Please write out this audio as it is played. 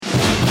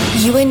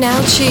You are now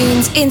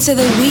tuned into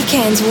the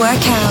weekend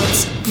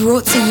workouts,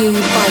 brought to you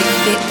by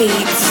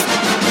FitBeatz,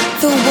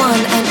 the one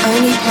and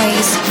only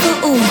place for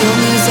all your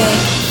music,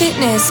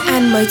 fitness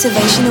and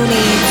motivational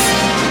needs.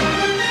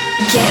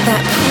 Get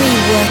that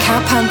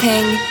pre-workout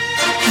pumping,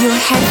 your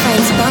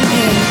headphones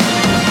bumping,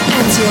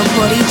 and your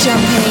body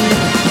jumping.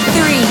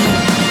 3,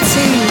 2,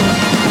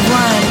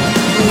 1,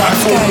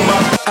 let's go.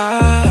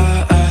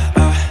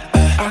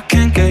 I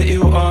can't get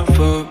you off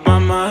of my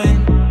mind.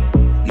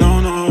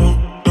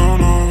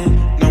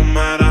 No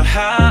matter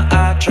how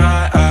I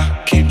try,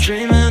 I keep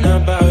dreaming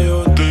about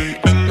your day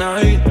and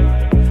night.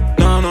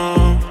 No,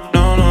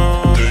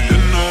 day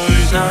and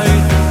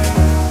night.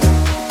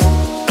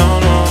 No,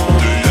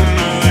 day and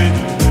night.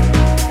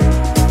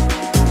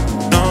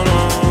 No,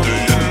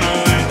 day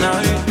and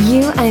night.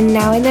 You are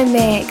now in the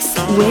mix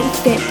with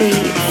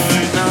FitBeatz.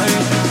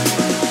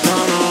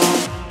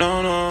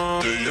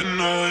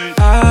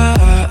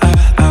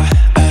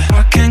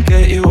 I can't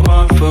get you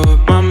off of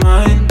my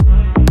mind.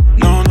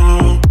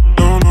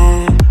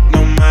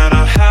 No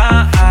matter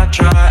how I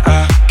try,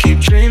 I keep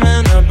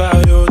dreaming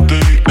about your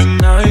day and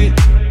night.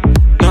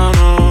 No,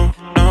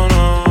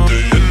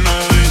 day and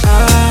night.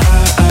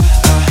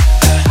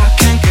 I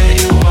can't get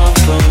you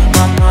off of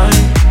my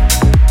mind.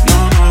 No.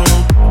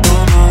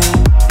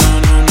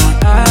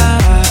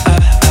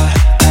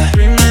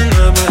 Dreaming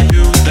about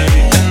you day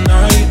and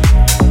night.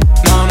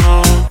 No,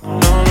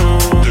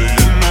 day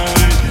and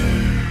night.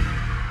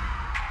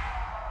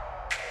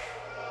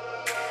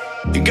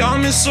 You got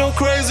me so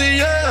crazy,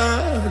 yeah.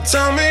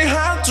 Tell me,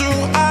 how do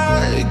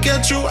I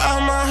get you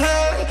out my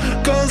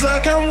head? Cause I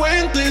can't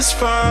win this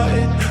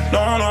fight.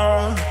 No,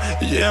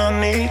 yeah, I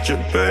need you,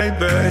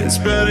 baby. It's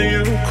better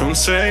you come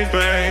save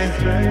me.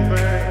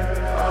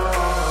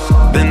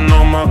 Been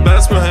on my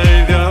best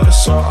behavior,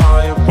 so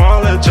I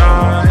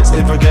apologize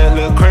if I get a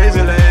little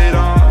crazy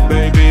later.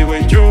 Baby,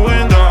 with you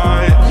and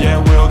I, yeah,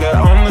 we'll get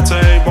on the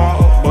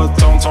table, but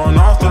don't turn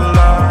off the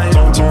light.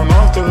 Don't turn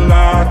off the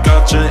light.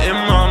 Got you in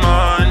my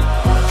mind.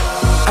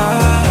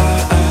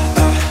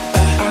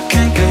 I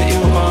can't get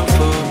you off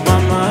of my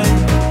mind.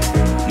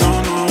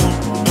 No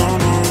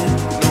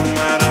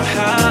matter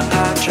how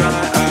I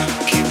try, I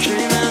keep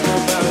dreaming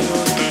about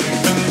your day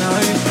and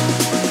night.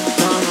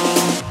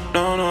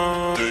 No,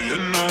 day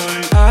and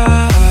night.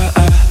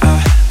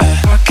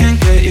 I can't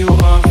get you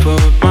off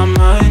of my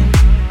mind.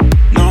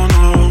 No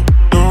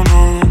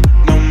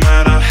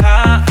matter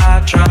how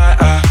I try,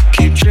 I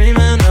keep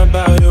dreaming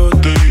about your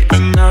day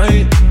and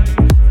night.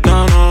 No,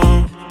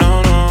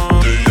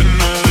 day and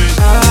night.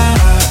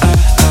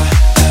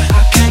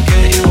 I can't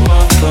get you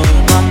off of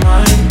my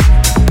mind.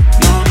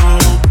 No.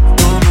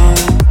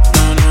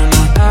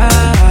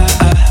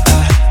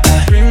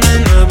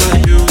 Dreaming about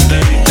you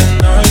day and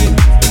night.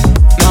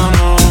 No,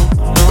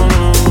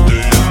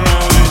 day and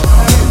night.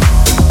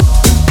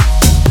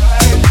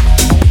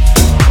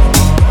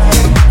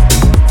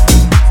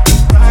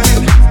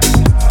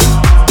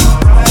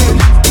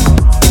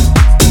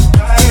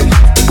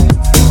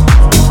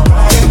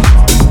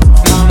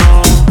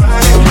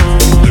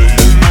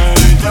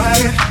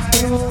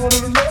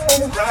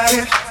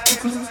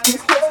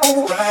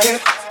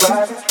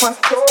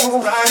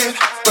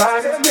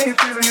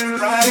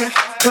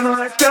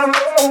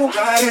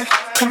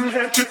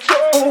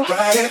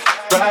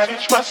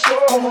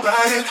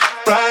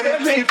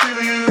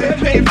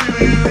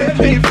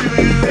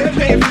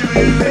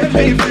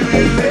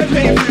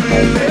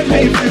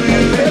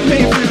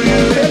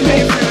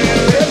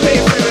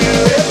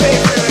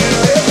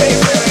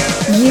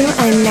 You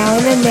are now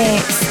in the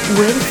mix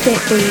with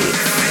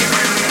FitBeatz.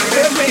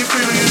 Let me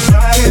feel you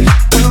ride it.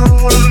 I don't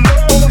wanna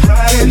know,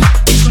 ride it.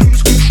 Just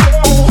lose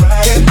control,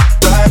 ride it.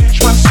 It's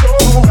my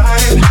soul,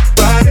 ride it.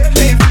 Let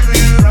me feel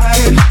you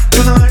ride it.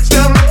 Turn the lights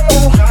down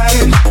low, ride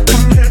it.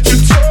 Come head to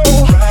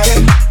toe, ride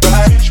it.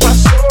 It's my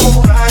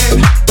soul, ride it.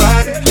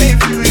 Let me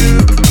feel you.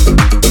 Let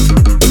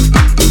me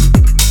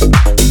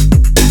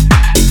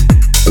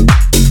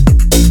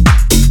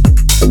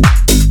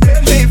feel you.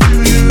 Let me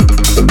feel you.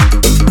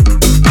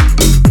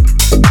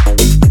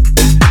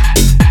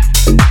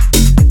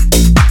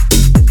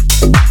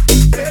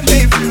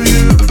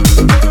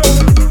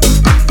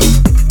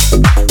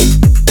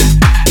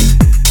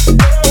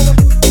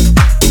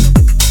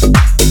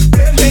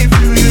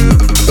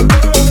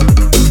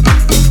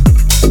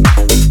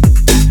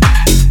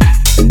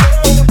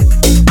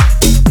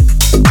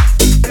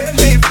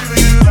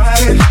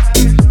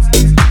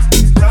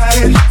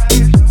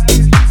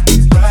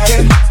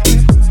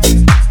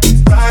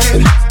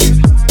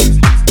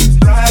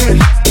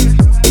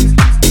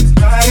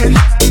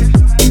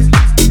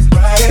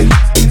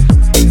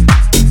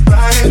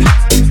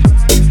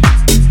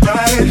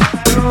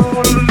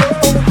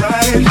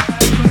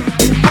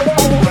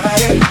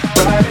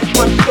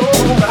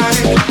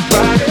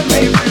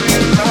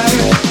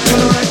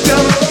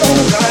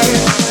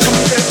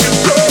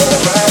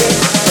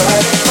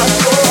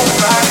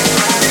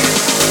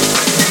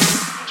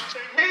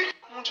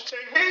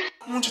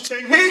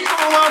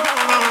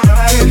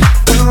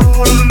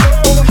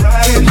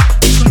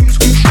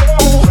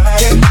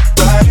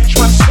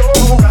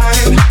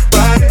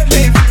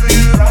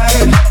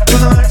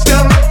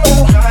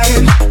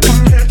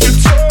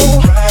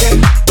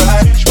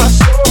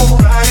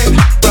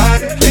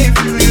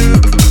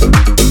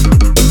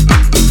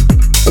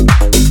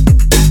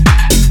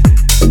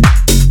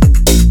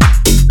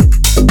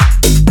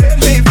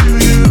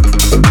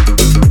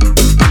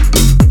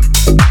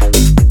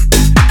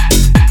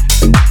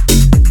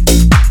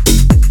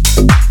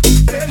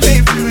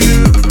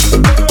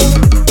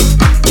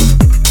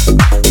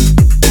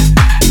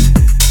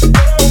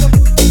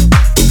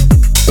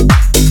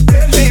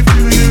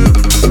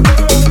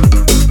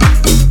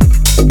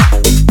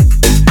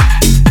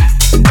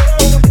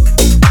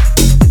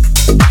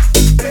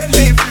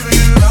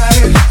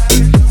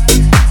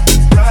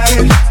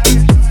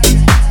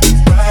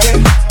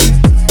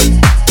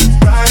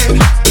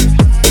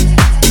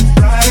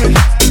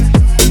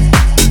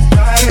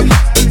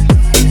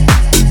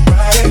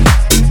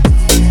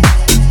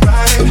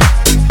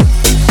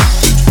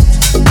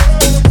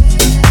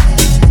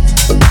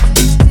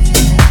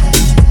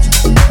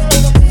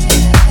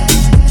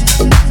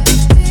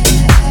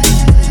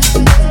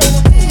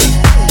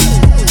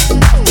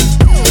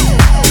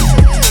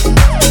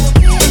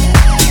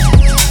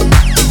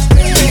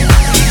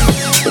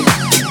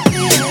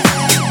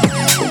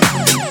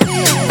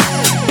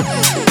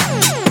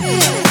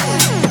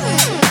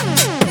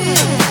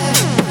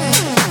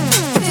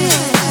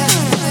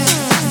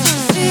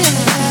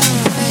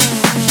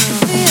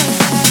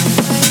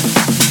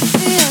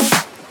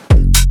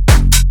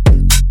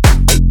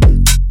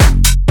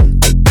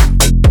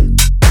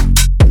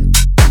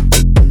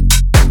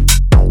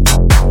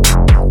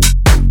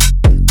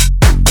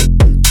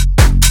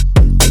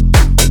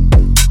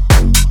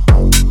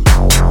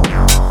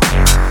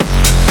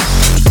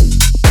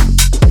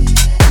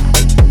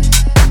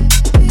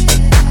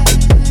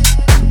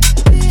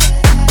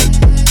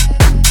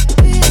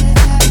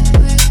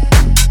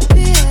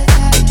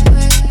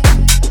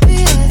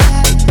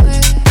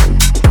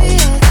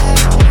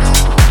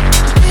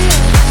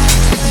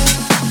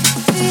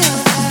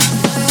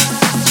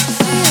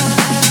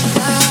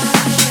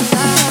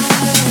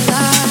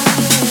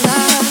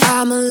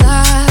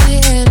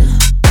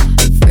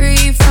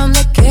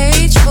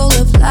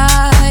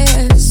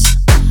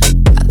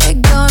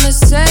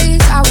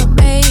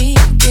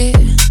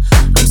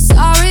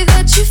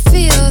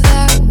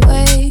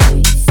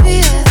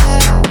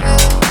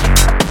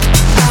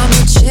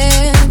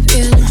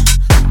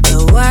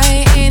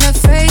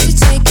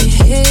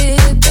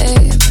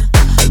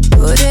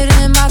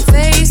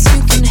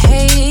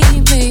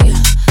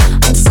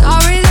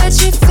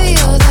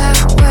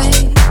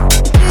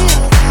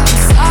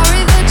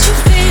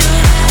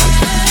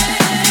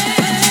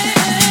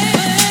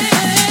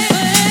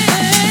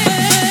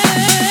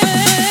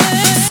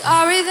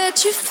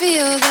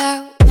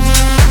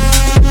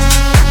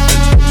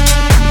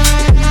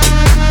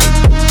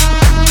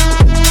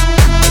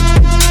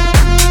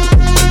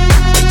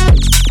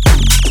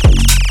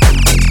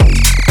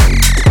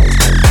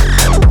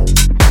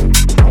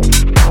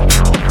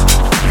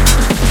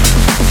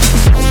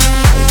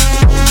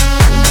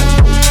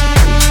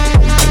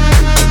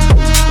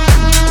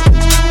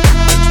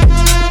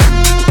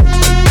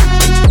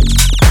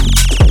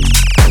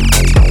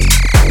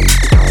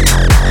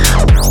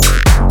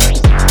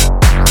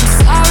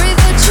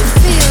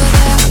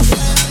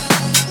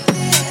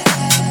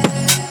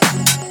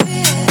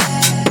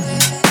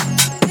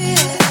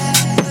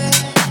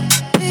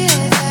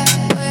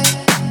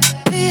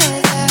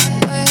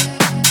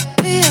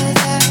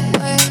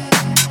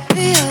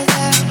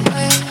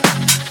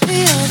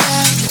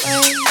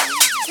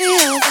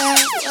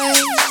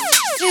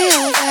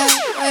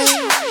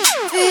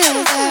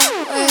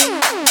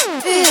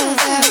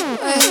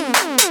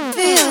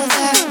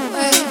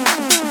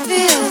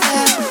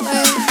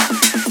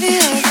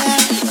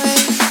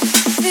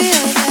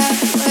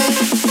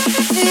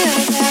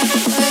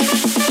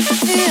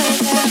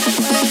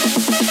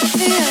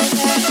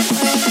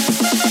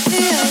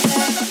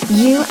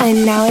 You are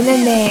now in the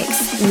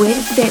mix with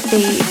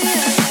FitBeatz.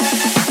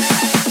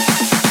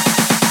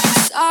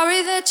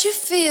 Sorry that you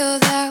feel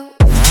that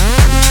way.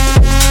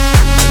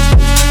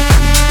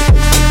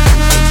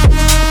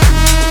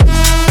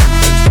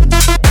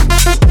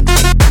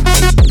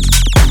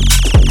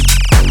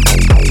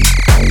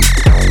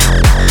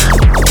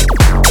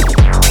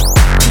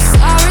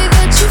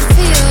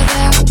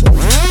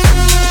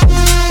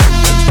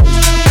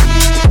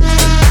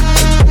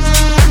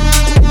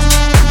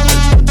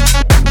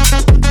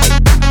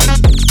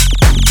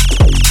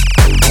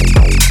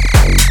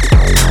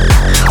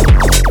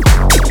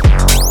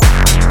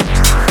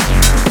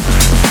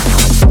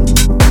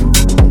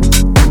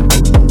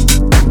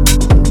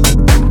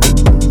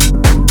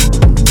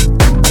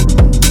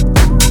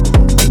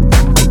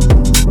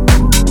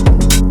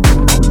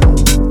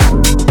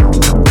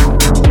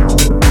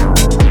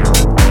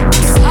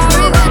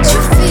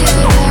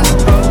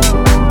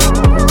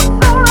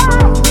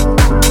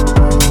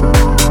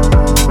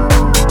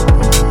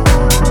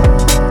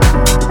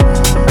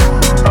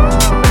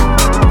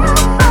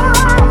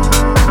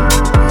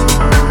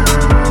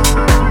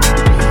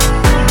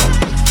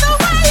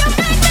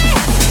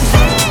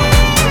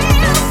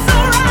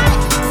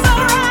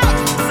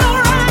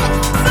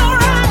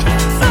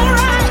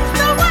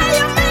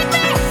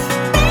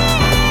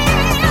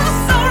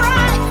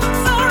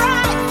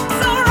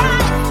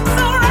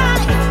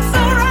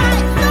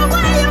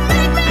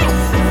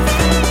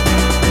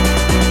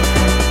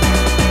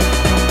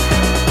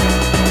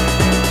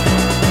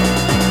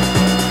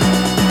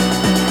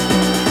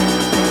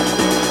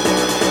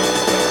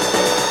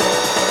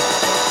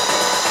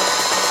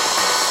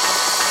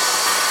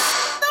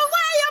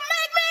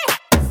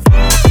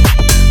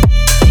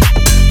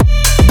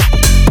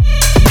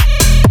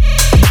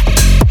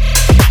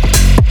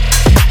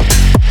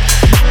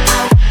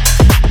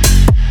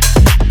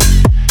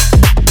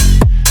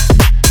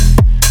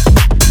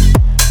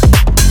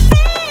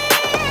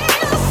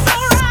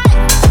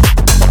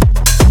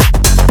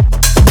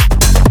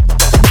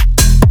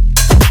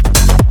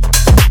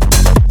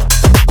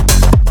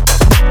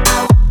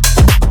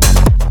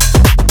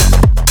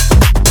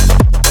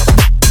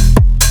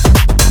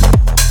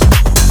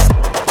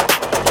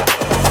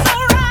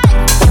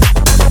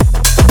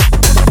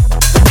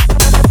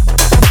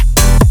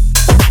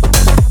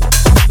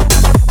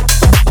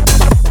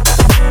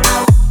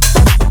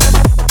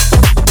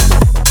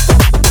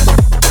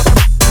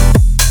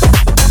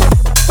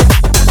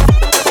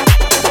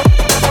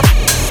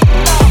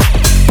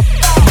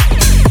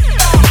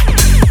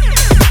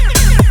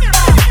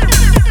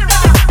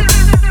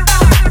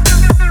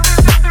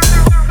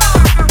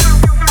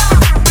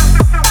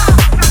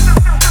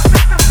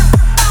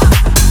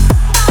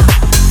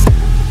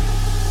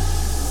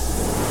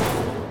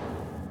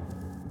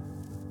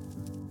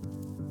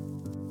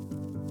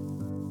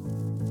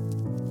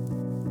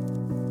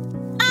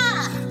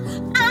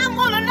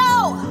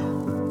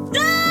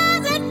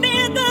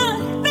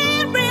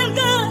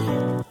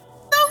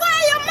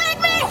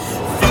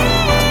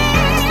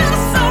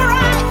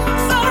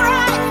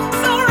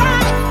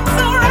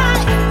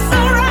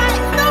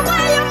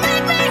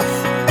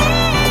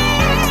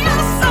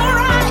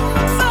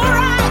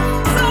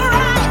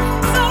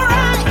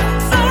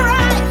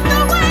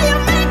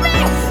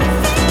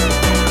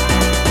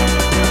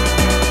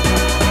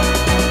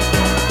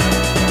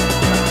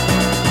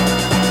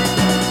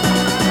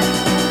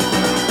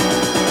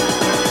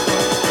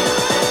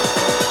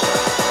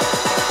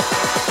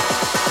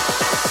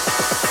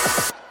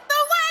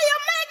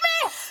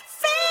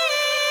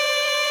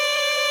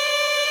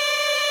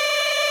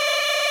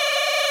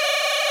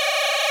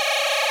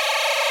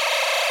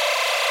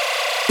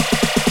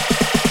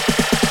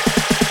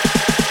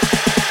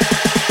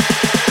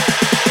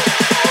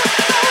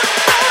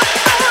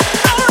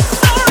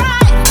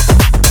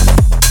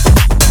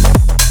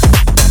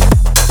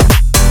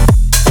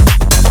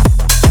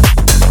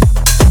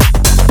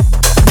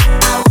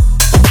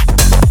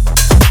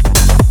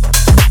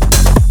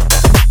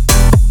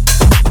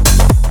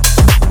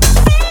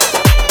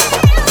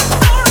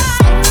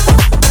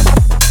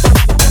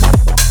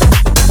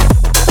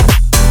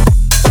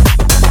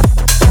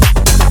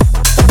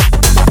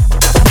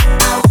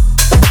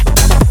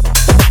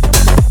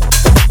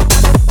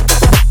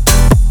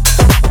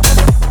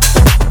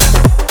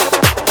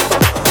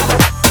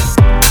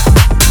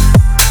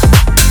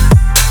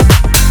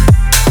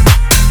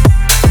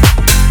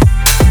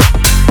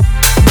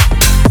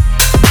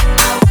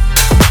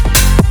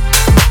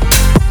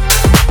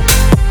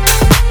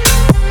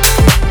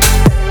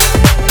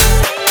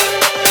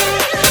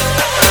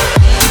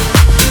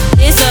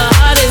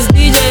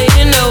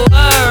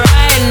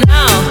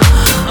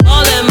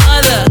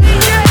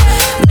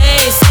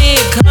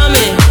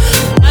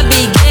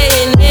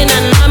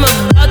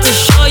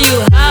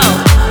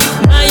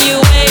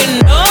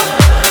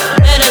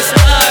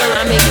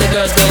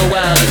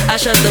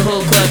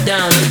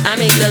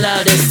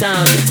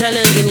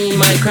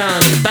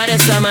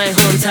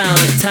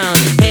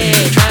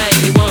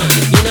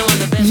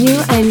 You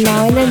are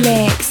now in the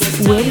mix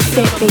with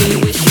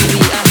FitBeatz.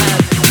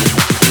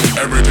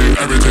 Every day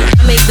everything, everything.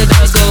 I make the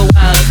girls go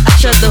wild. I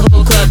shut the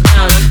whole club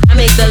down. I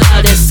make the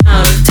loudest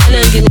sound. Tell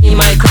them give me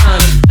my crown.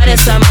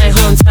 Baddest of my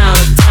hometown,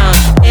 town.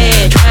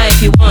 Hey, try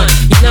if you want.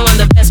 You know I'm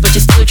the best, but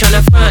you're still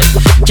tryna front.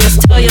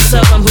 Just tell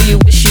yourself I'm who you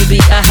wish you be.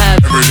 I have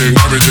everything,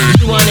 everything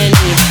you want and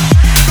need.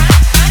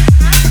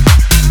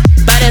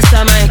 Baddest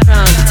of my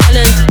crown. Tell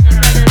them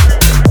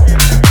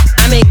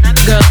I make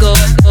the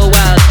girls go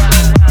wild.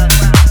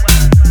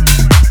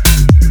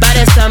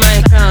 Baddest of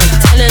my crown.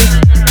 Tell them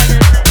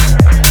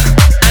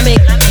I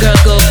make the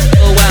girls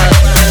go wild.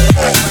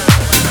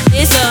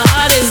 It's the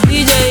hottest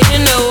DJ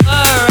in the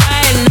world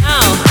right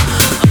now.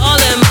 All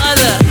them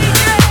other,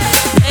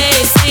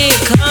 they see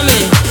it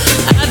coming.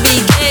 I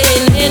be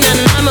getting in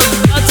and I'm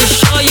about to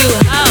show you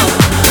how.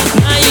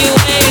 Now you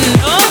ain't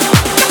know,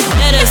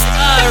 better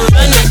start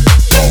running.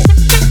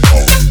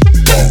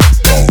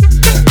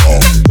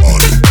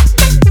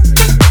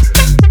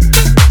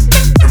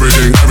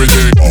 everything,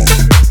 everything.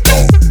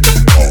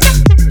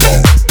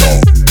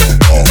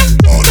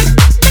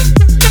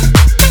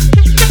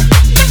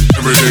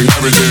 Everything,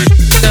 everything.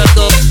 Girl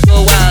go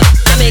wild.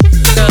 I make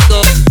girl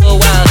go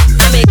wild.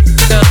 I make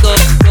girl go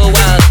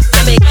wild.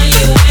 I make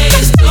you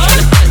ways go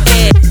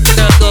yeah.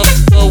 Girl go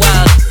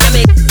wild. I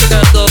make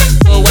girl go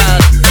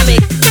wild. I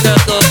make girl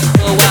go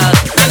wild.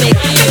 I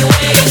make you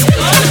ways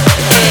go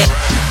yeah.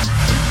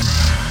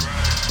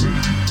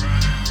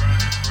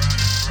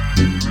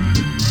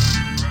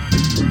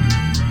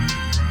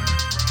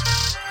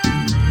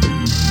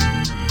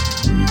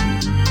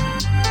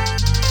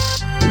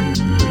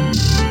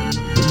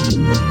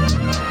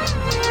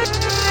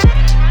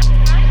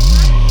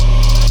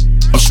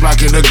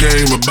 Smacking the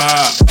game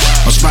about.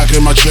 I'm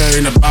smacking my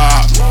chain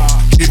about.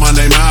 Keep my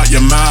name out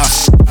your mouth.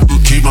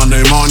 Keep my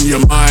name on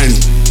your mind.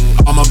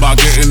 I'm about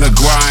getting the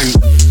grind.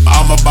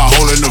 I'm about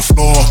holding the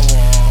floor.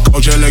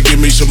 Coachella, give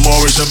me some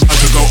more. It's about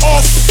to go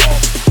off,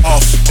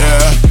 off,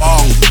 yeah,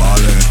 bong,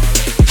 ballin'.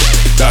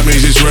 That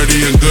means it's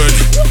ready and good.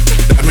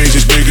 That means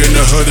it's big in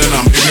the hood and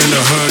I'm big in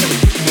the hood.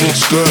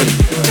 It's good.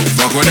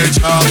 Fuck what they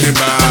talking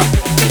about.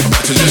 I'm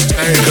about to just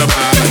take a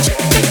bite.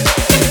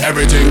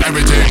 Everything,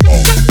 everything.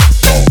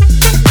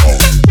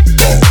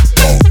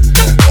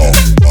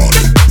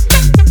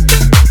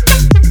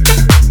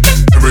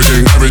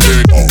 Everything,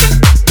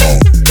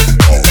 everything.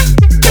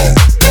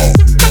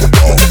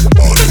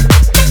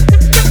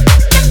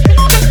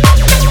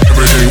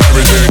 Everything,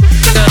 everything.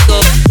 Girl go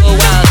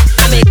wild.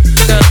 I make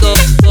girl go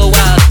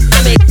wild.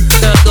 I make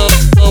girl go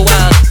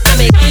wild. I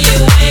make you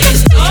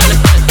ways go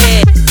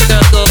yeah.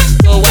 Girl go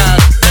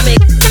wild. I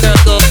make girl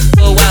go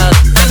wild.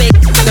 I make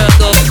girl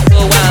go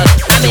wild.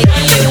 I make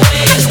you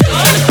ways go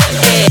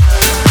yeah.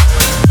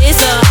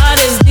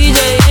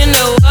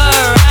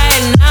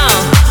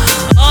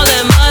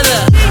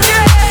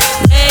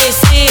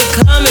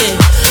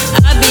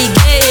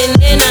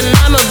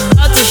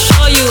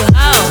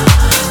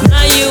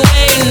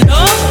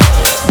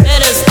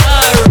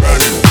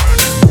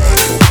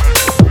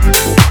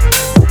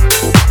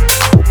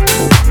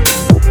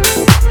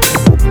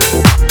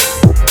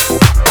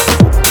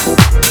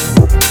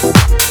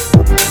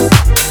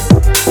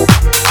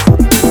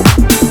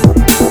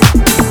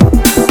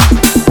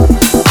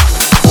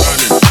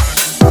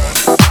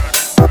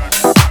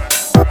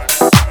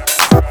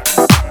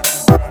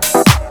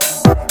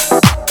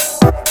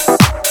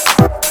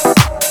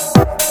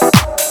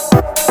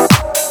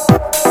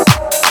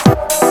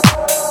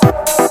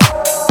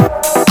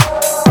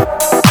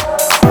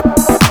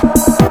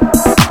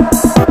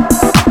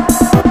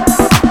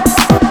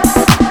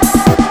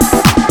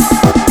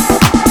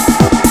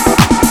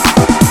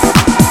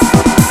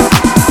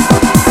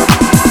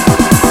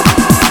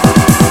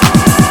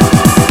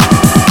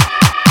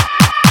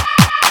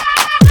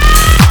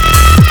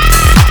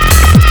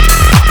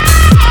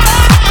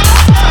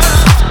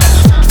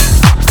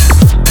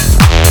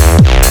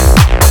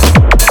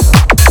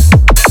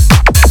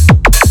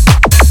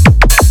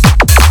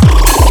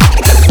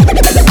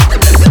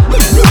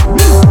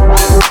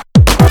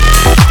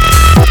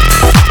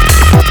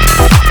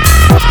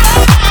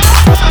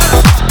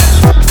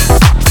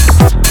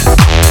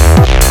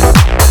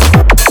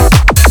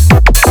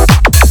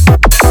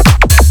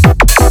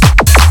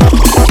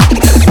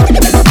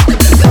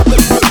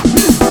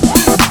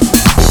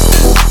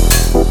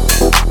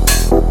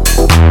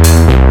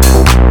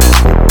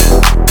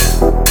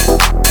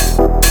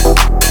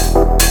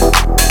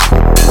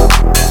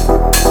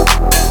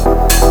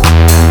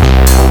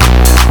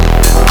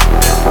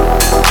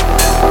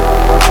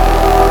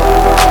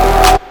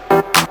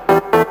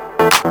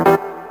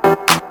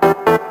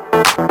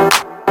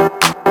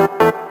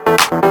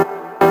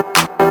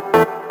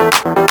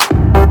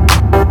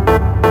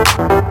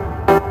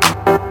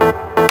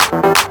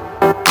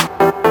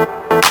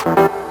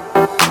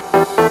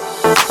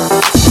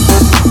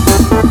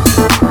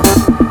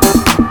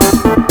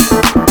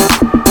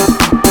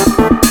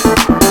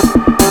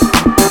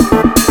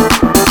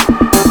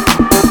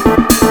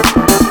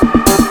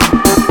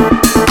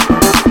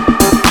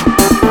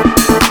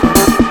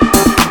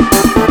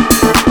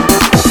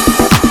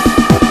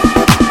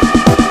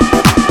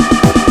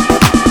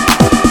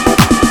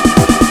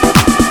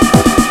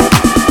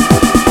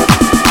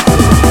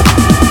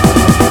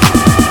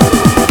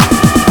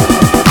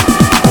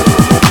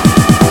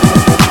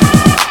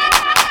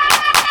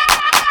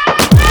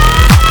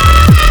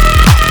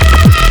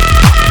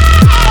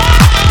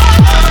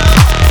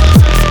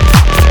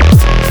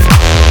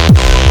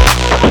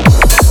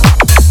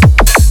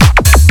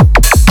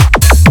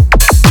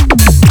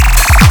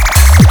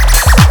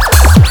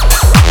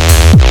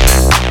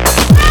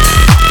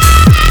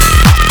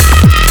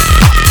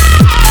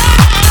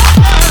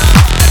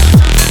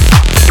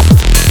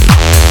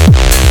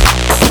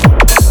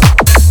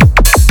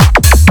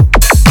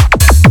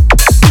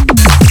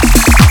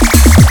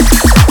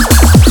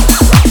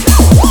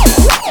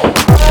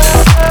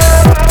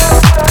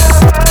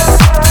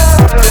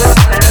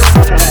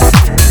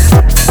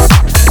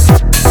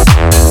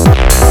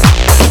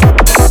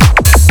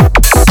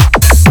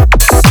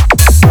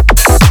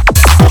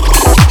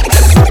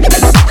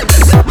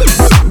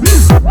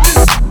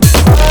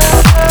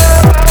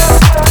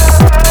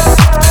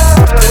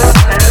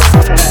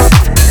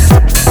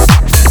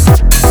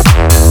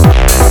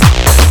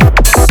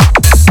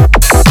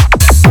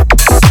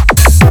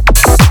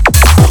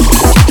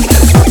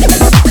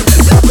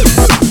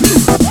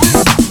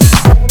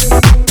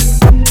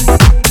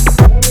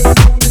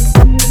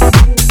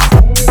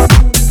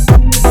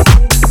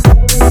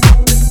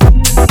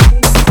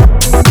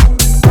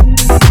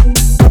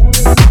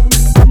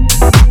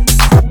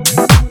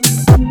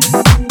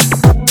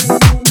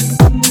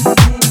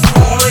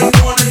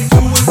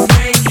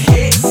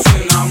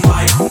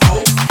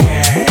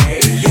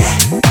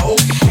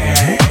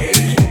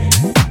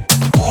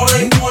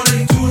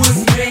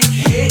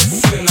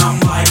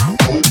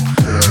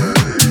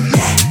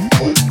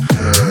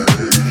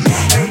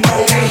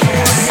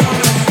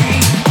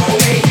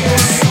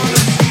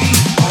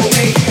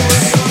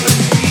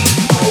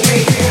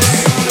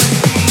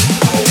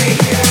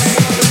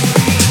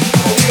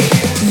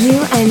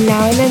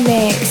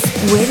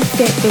 with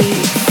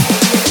FitBeatz.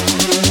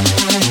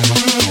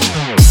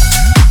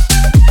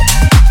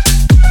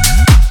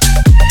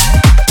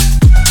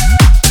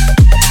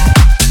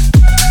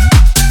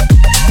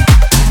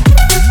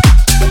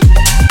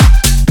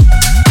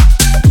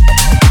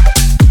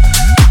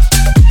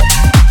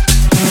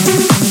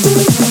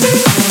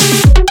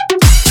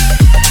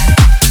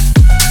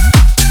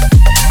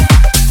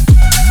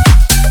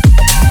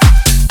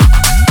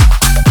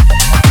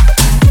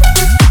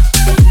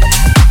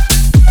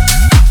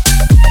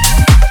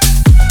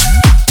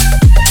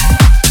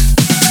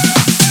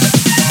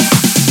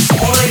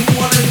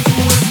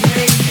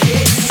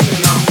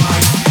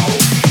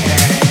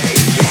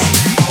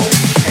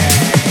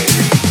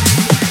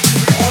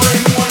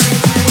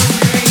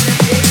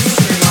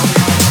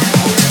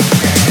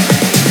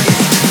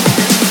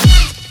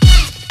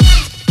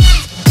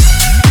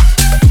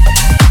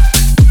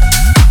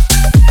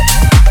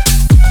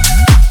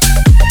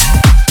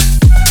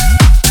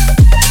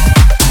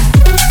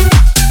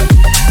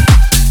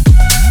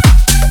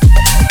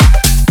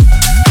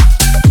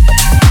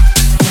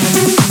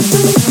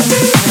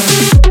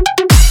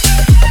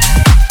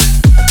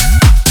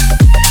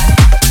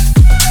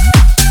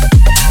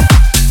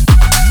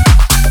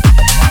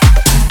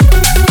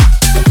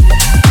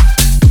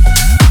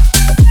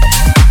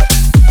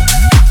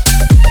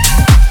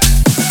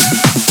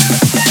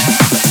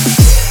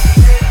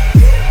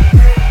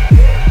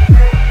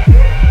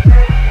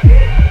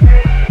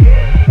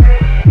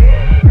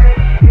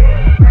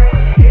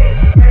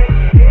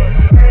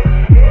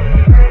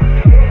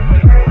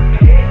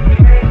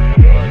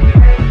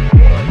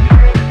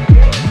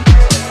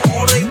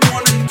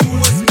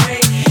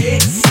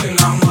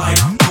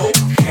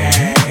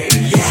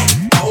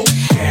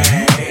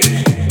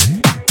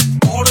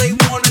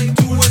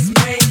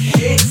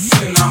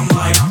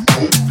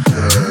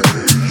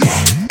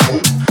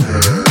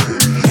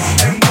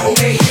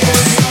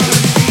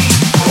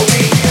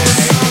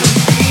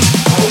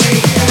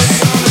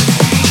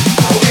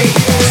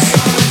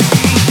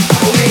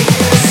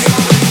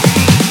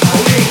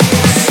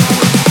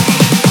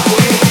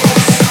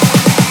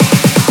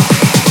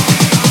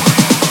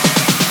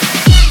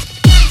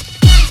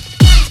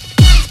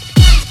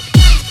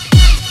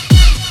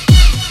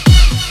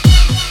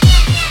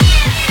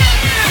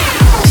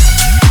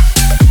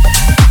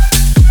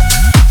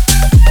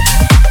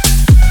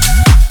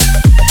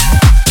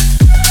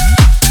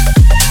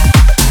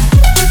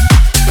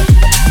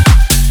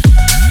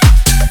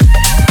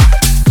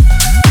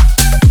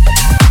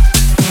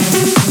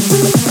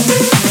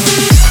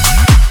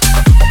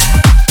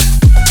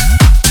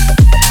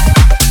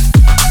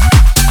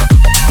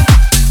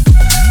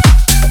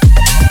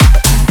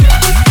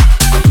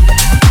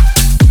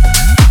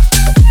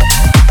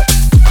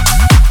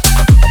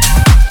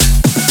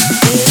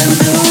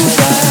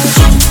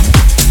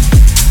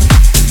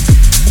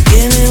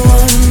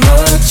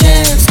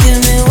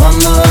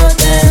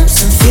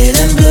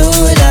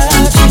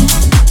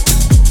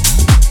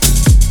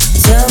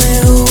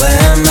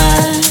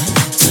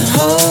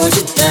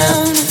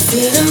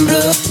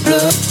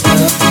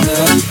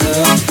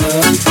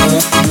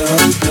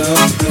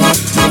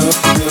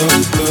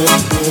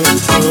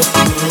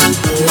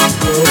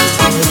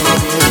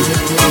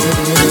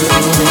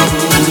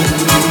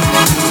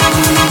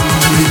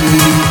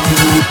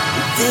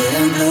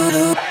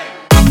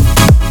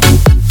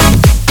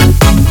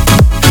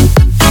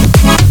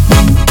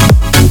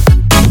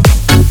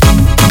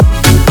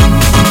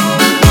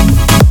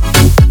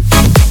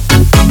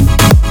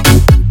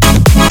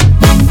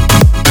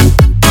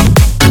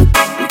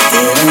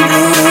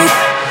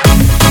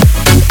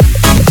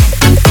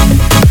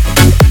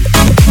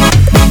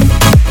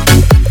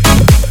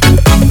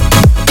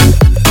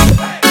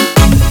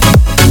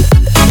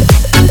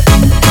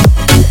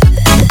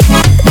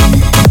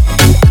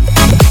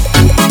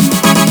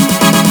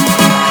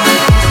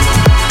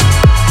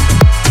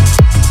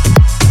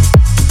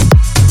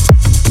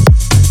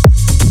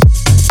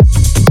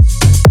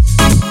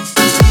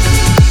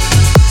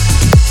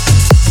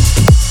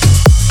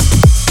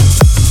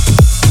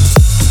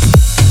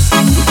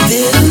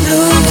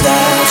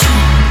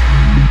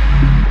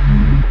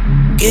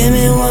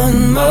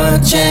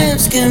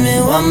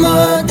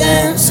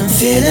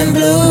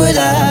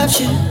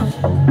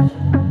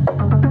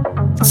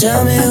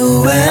 Tell me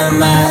who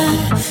am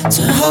I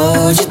to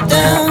hold you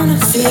down? I'm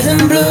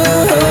feeling blue,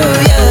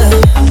 yeah.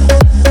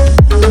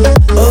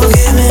 Oh,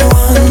 give me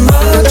one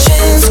more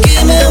chance,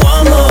 give me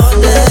one more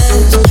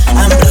dance.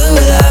 I'm blue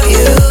without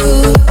you.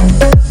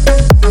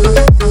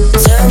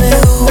 Tell me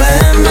who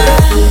am I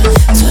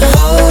to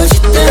hold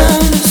you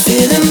down? I'm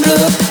feeling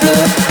blue,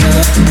 feeling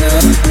blue.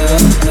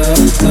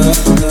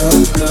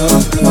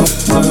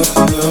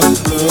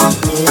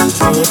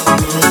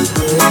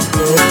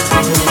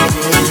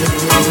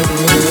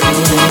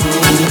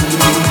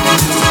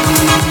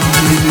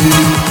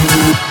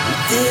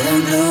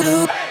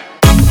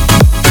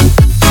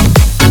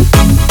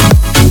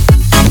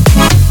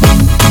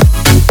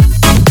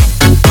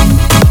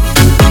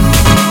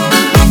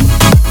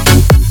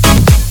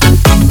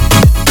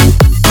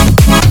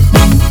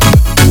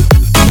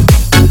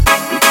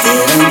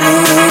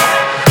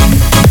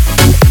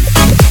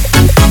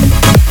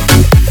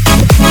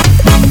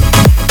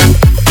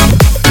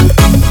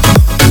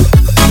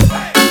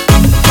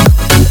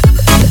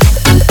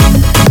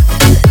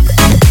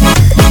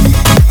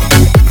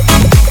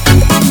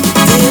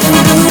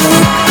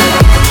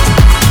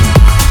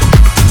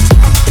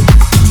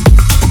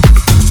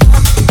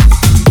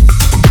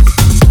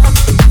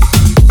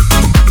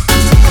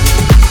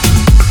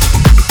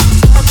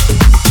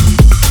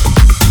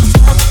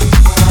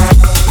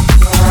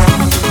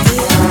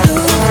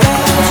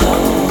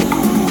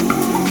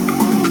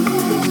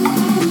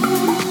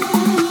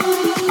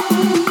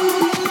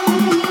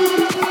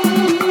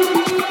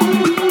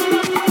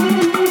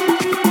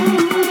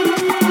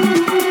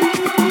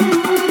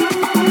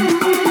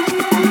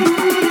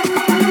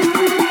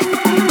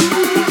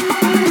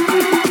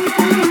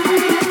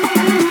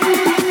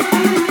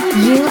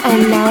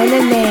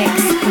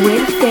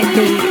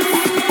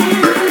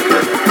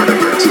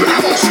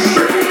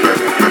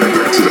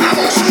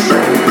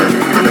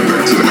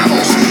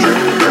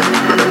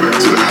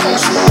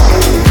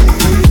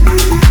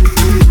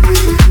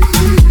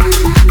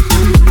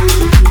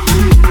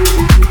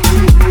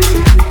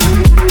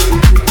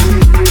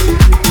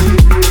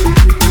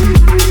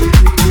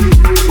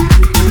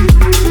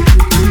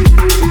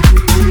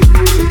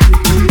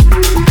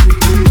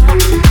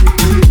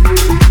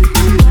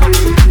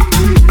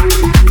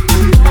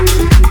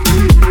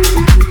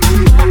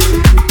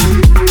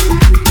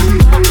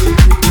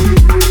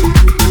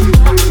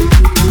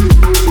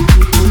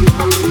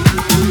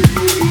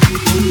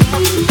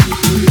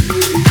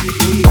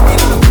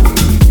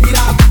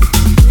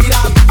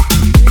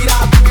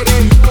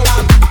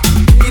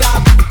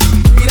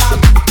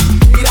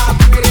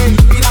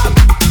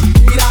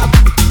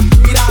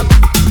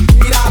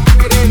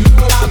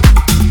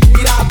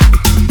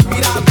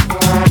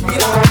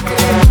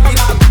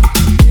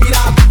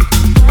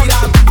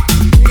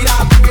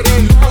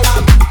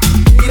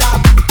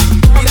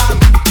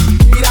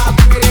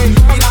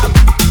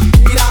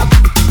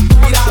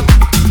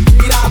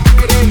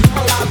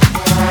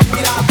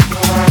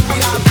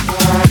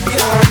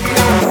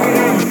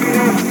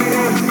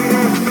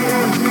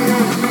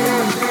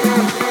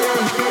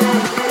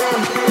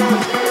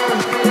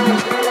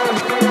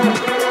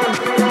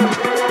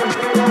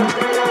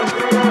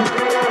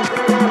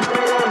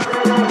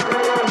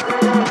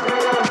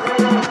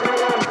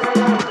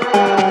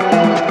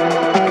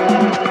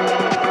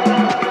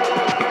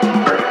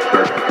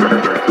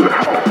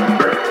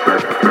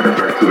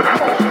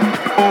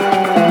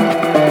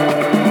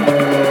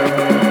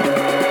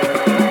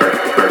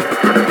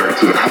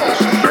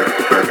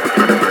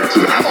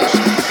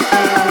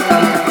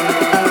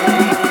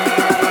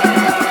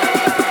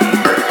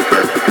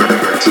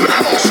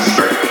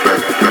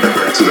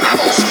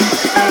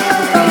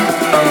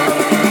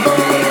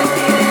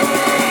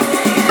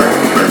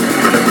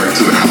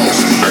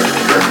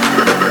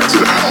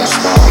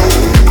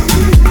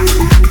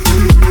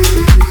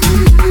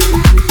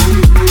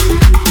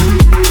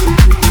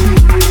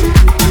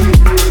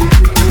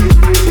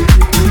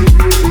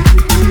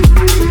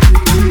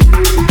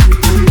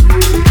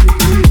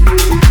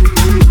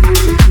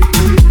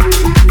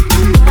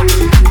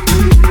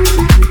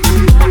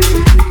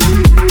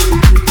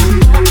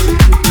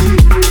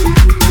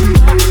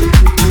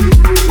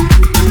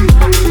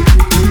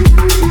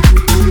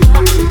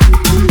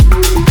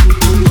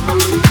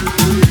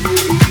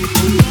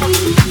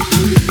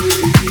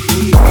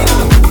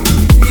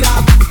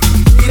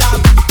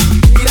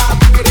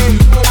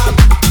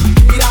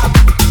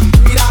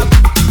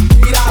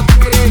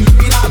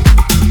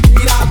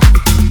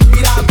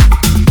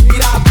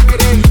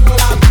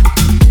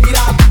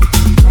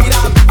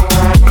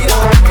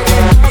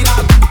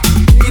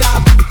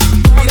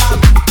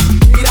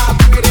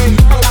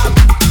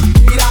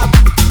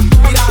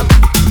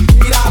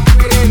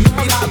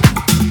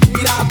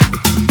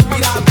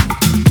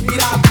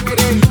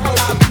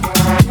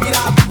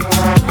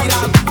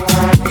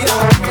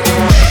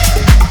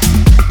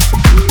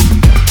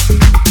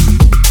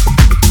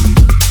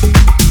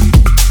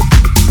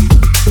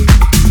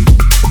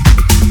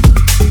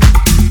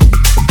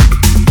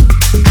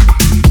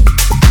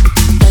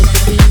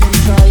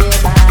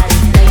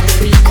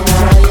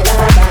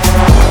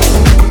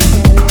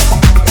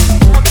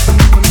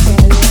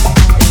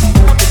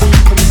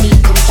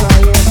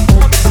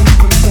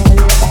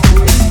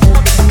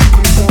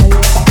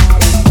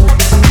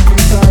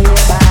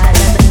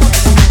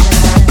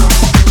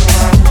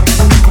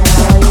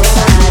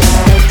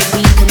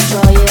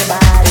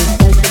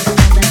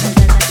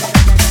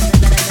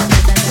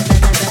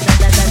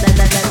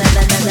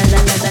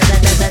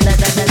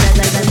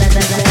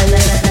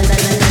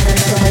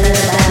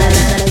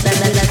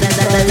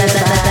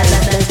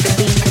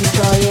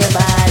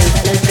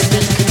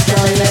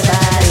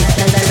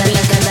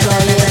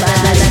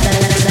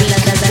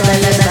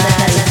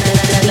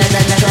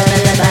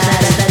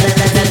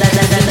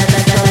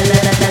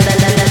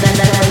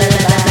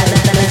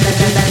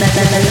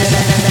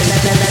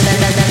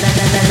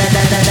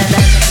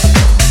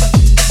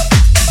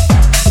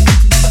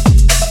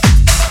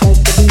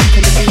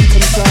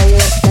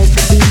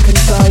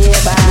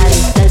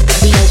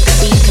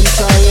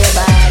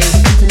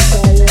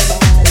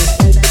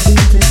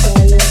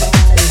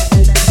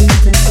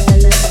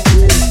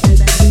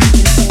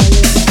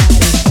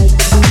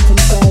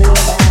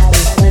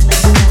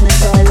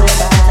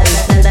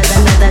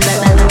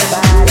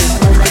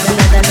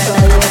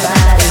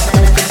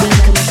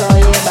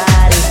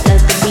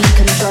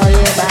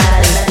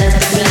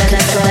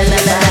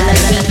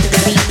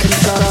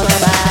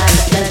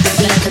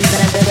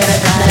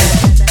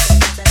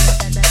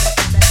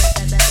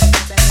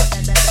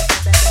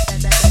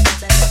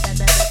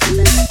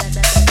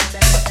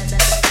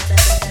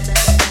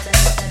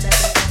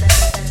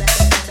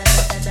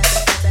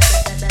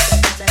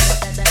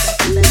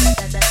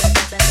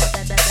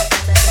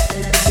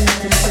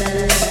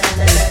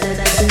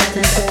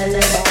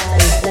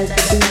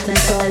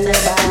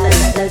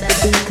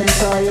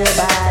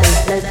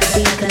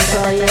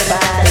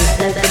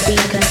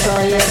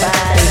 control your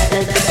body.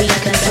 Let the beat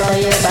control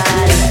your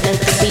body. Let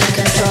the beat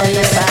control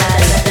your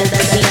body. Let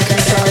the beat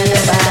control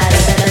your body.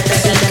 Let the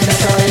beat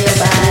control your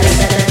body.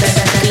 Let the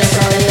beat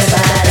control your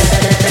body.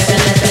 Let the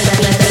beat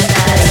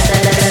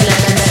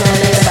control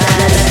your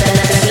body.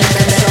 Let the beat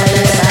control your body.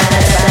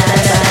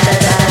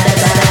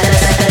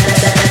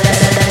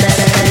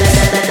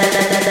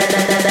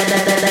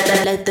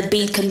 Let the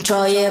beat control your body. Let the beat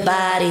control your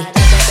body.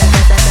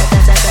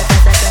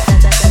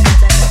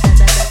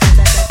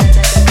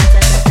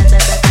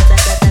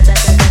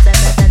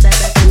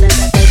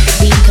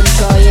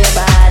 Control your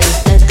body.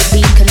 Let the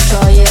beat control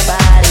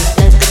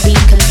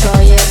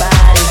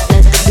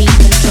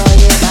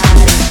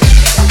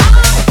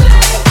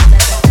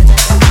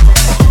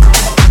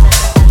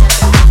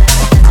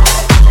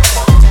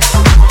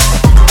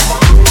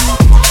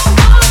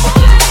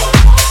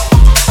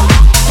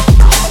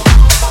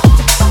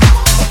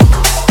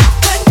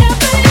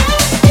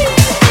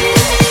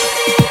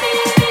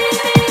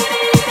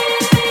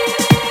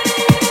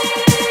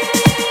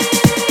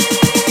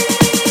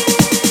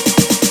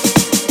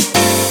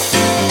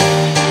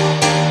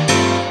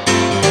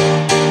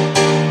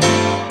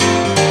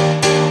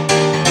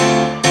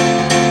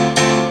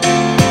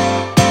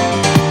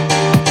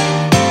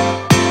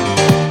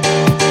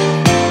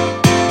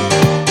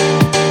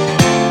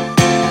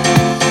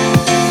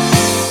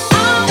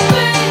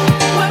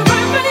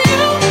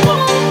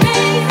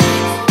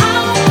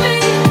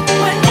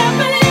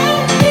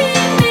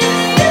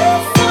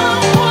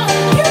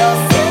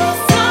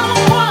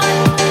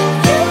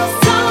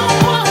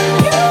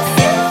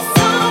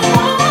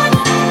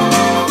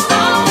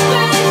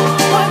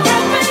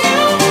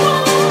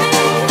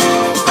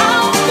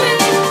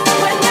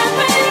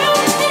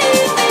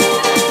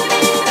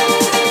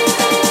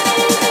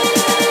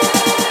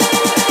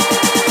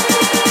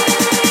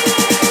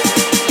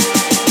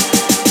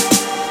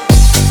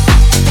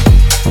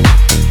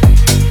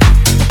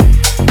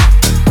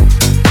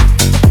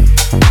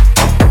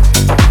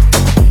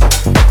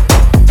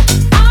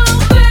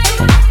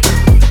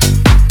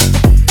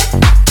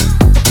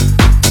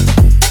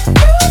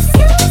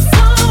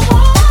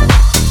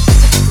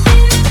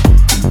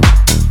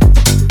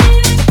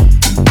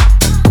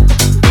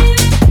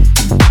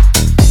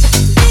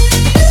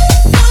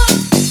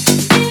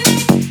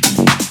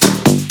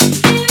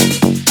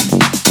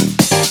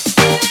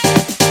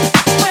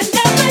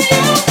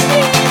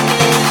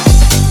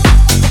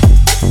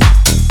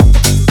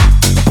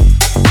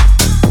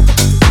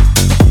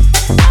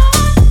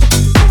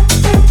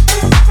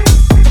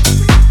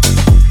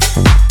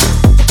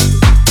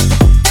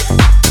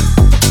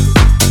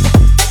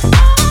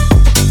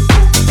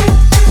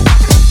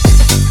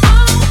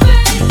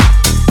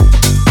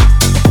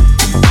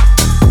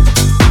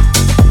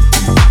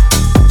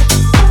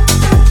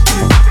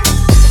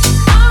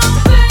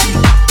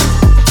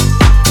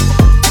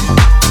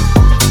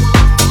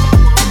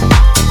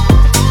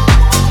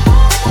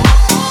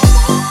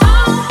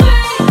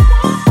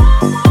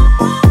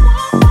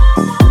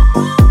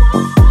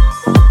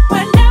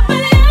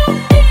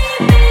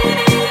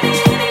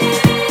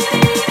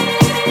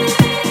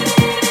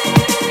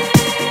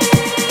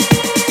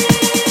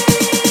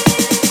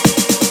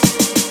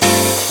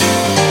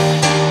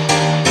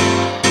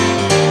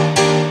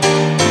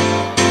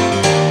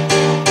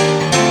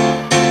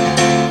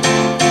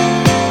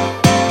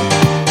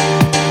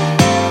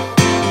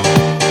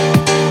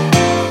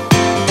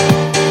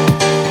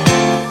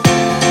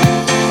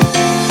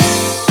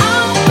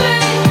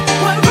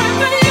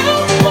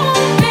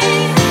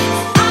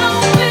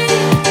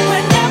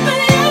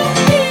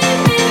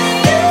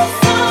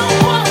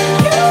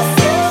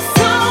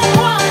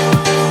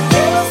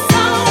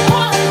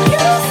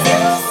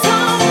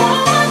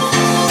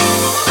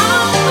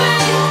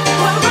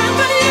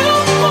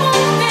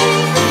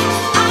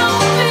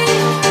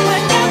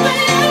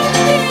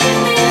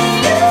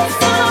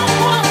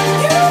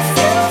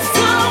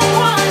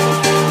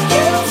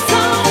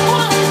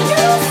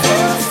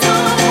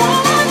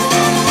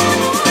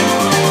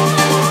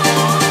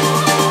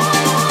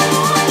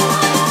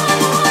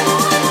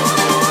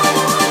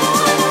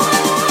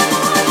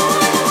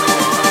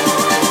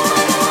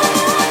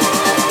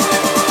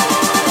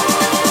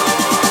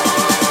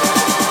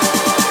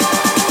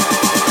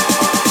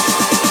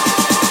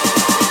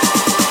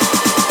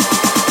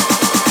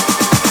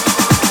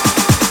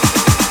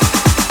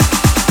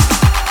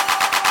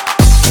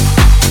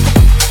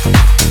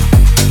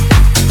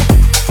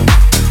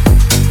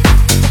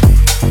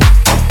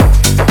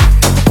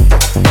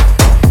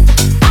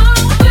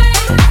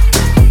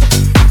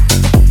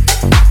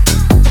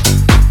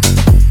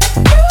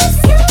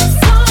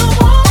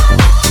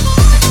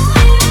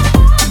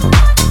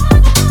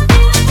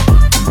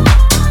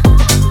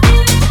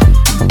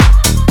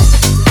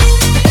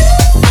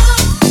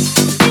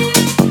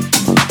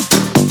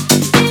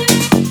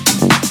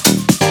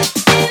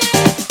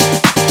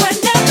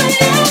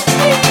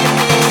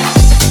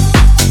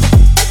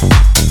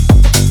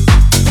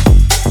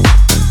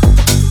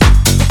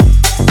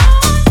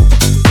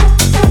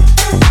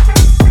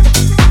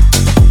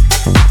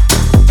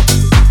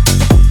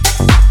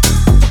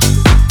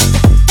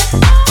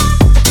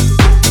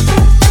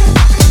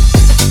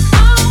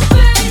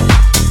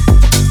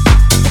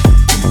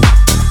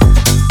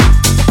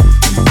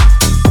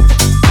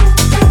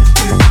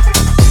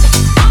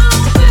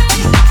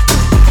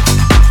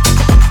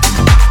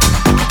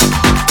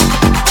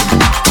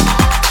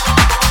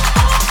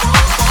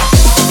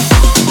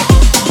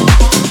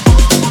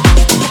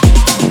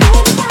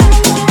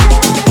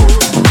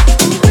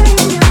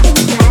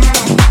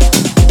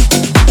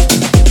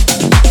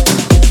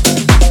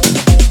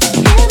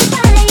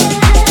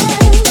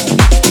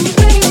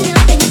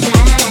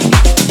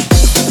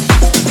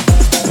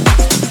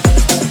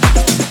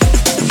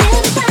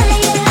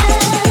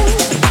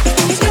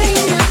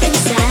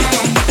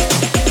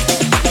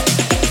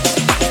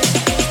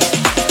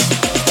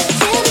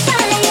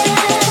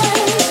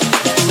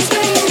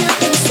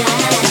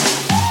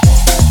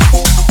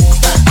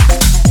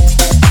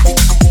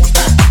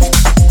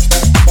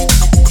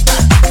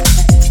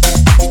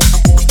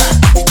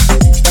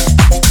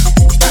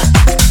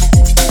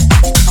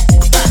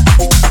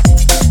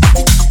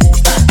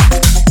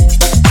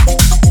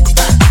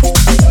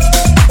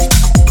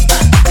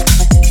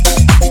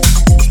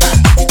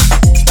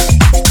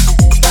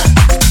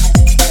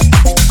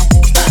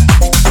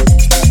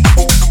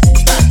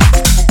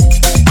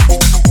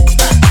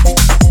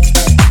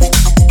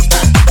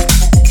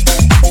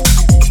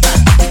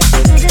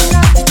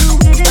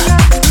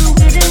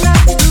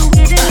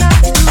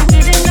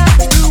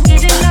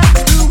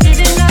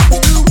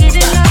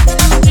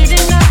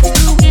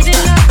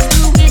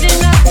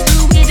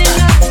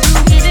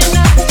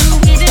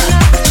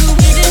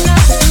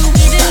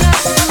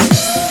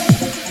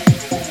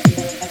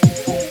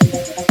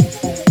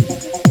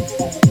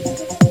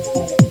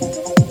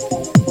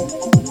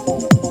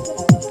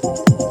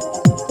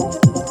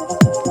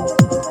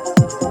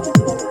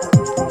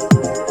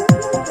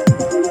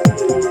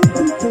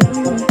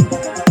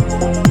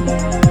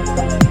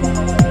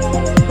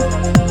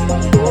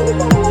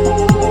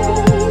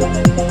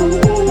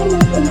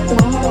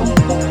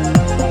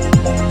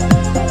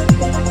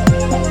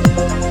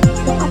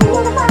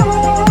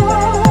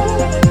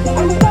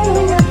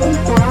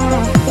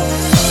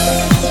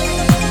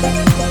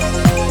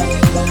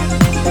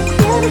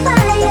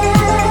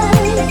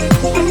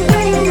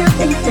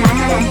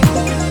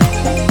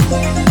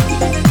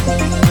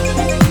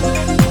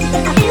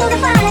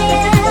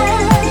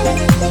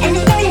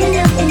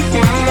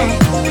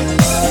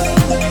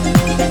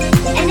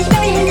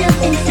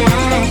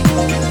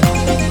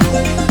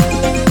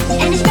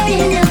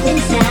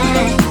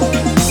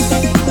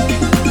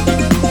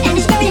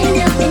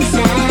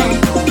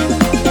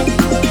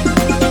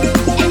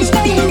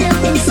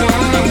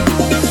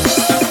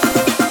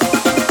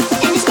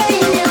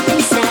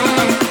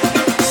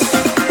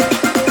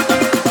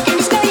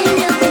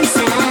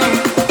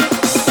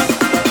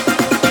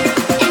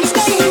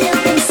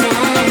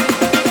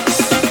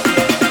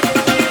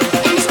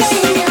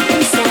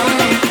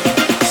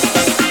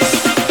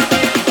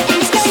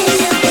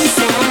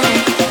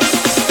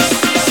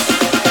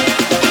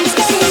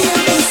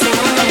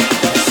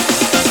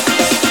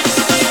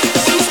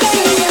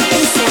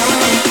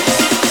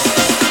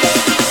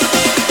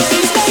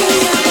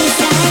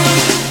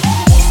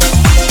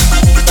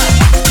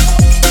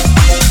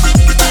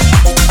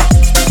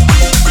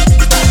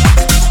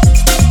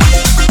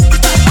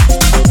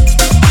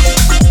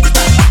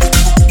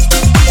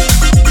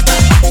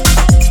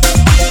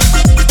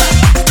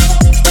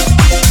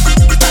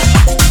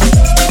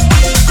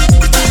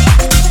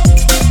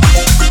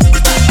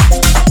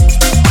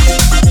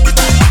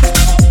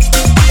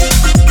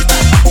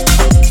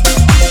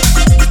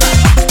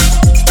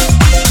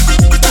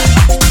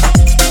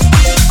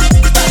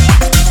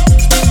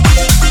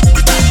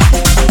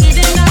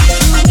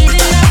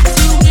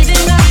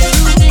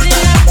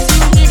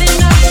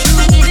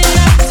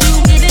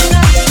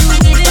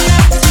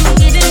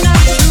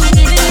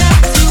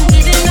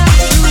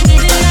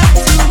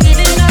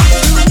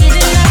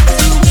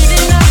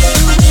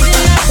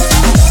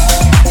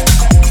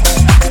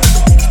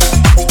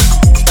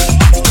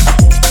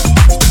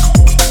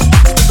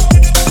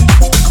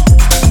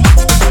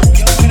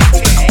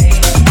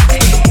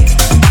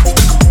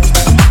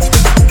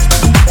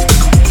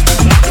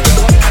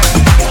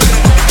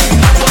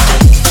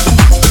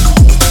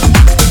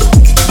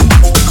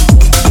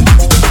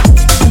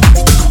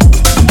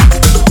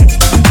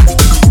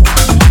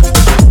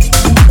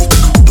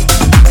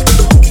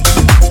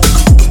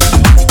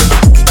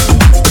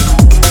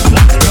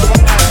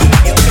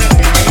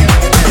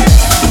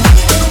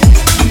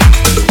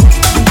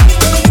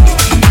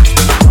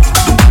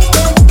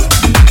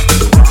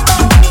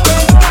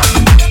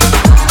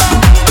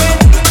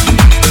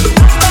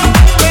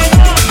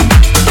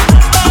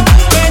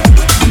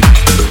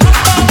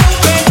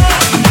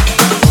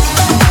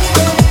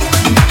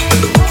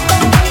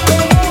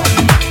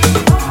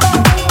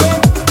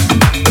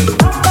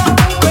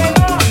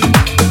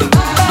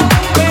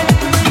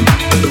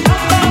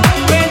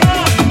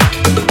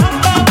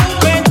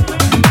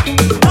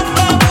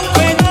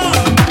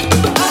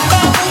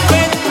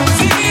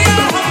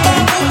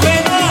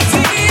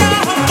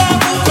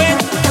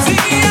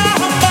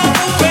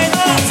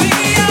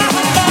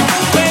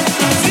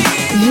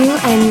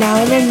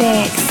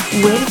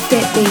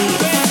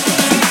FitBeatz.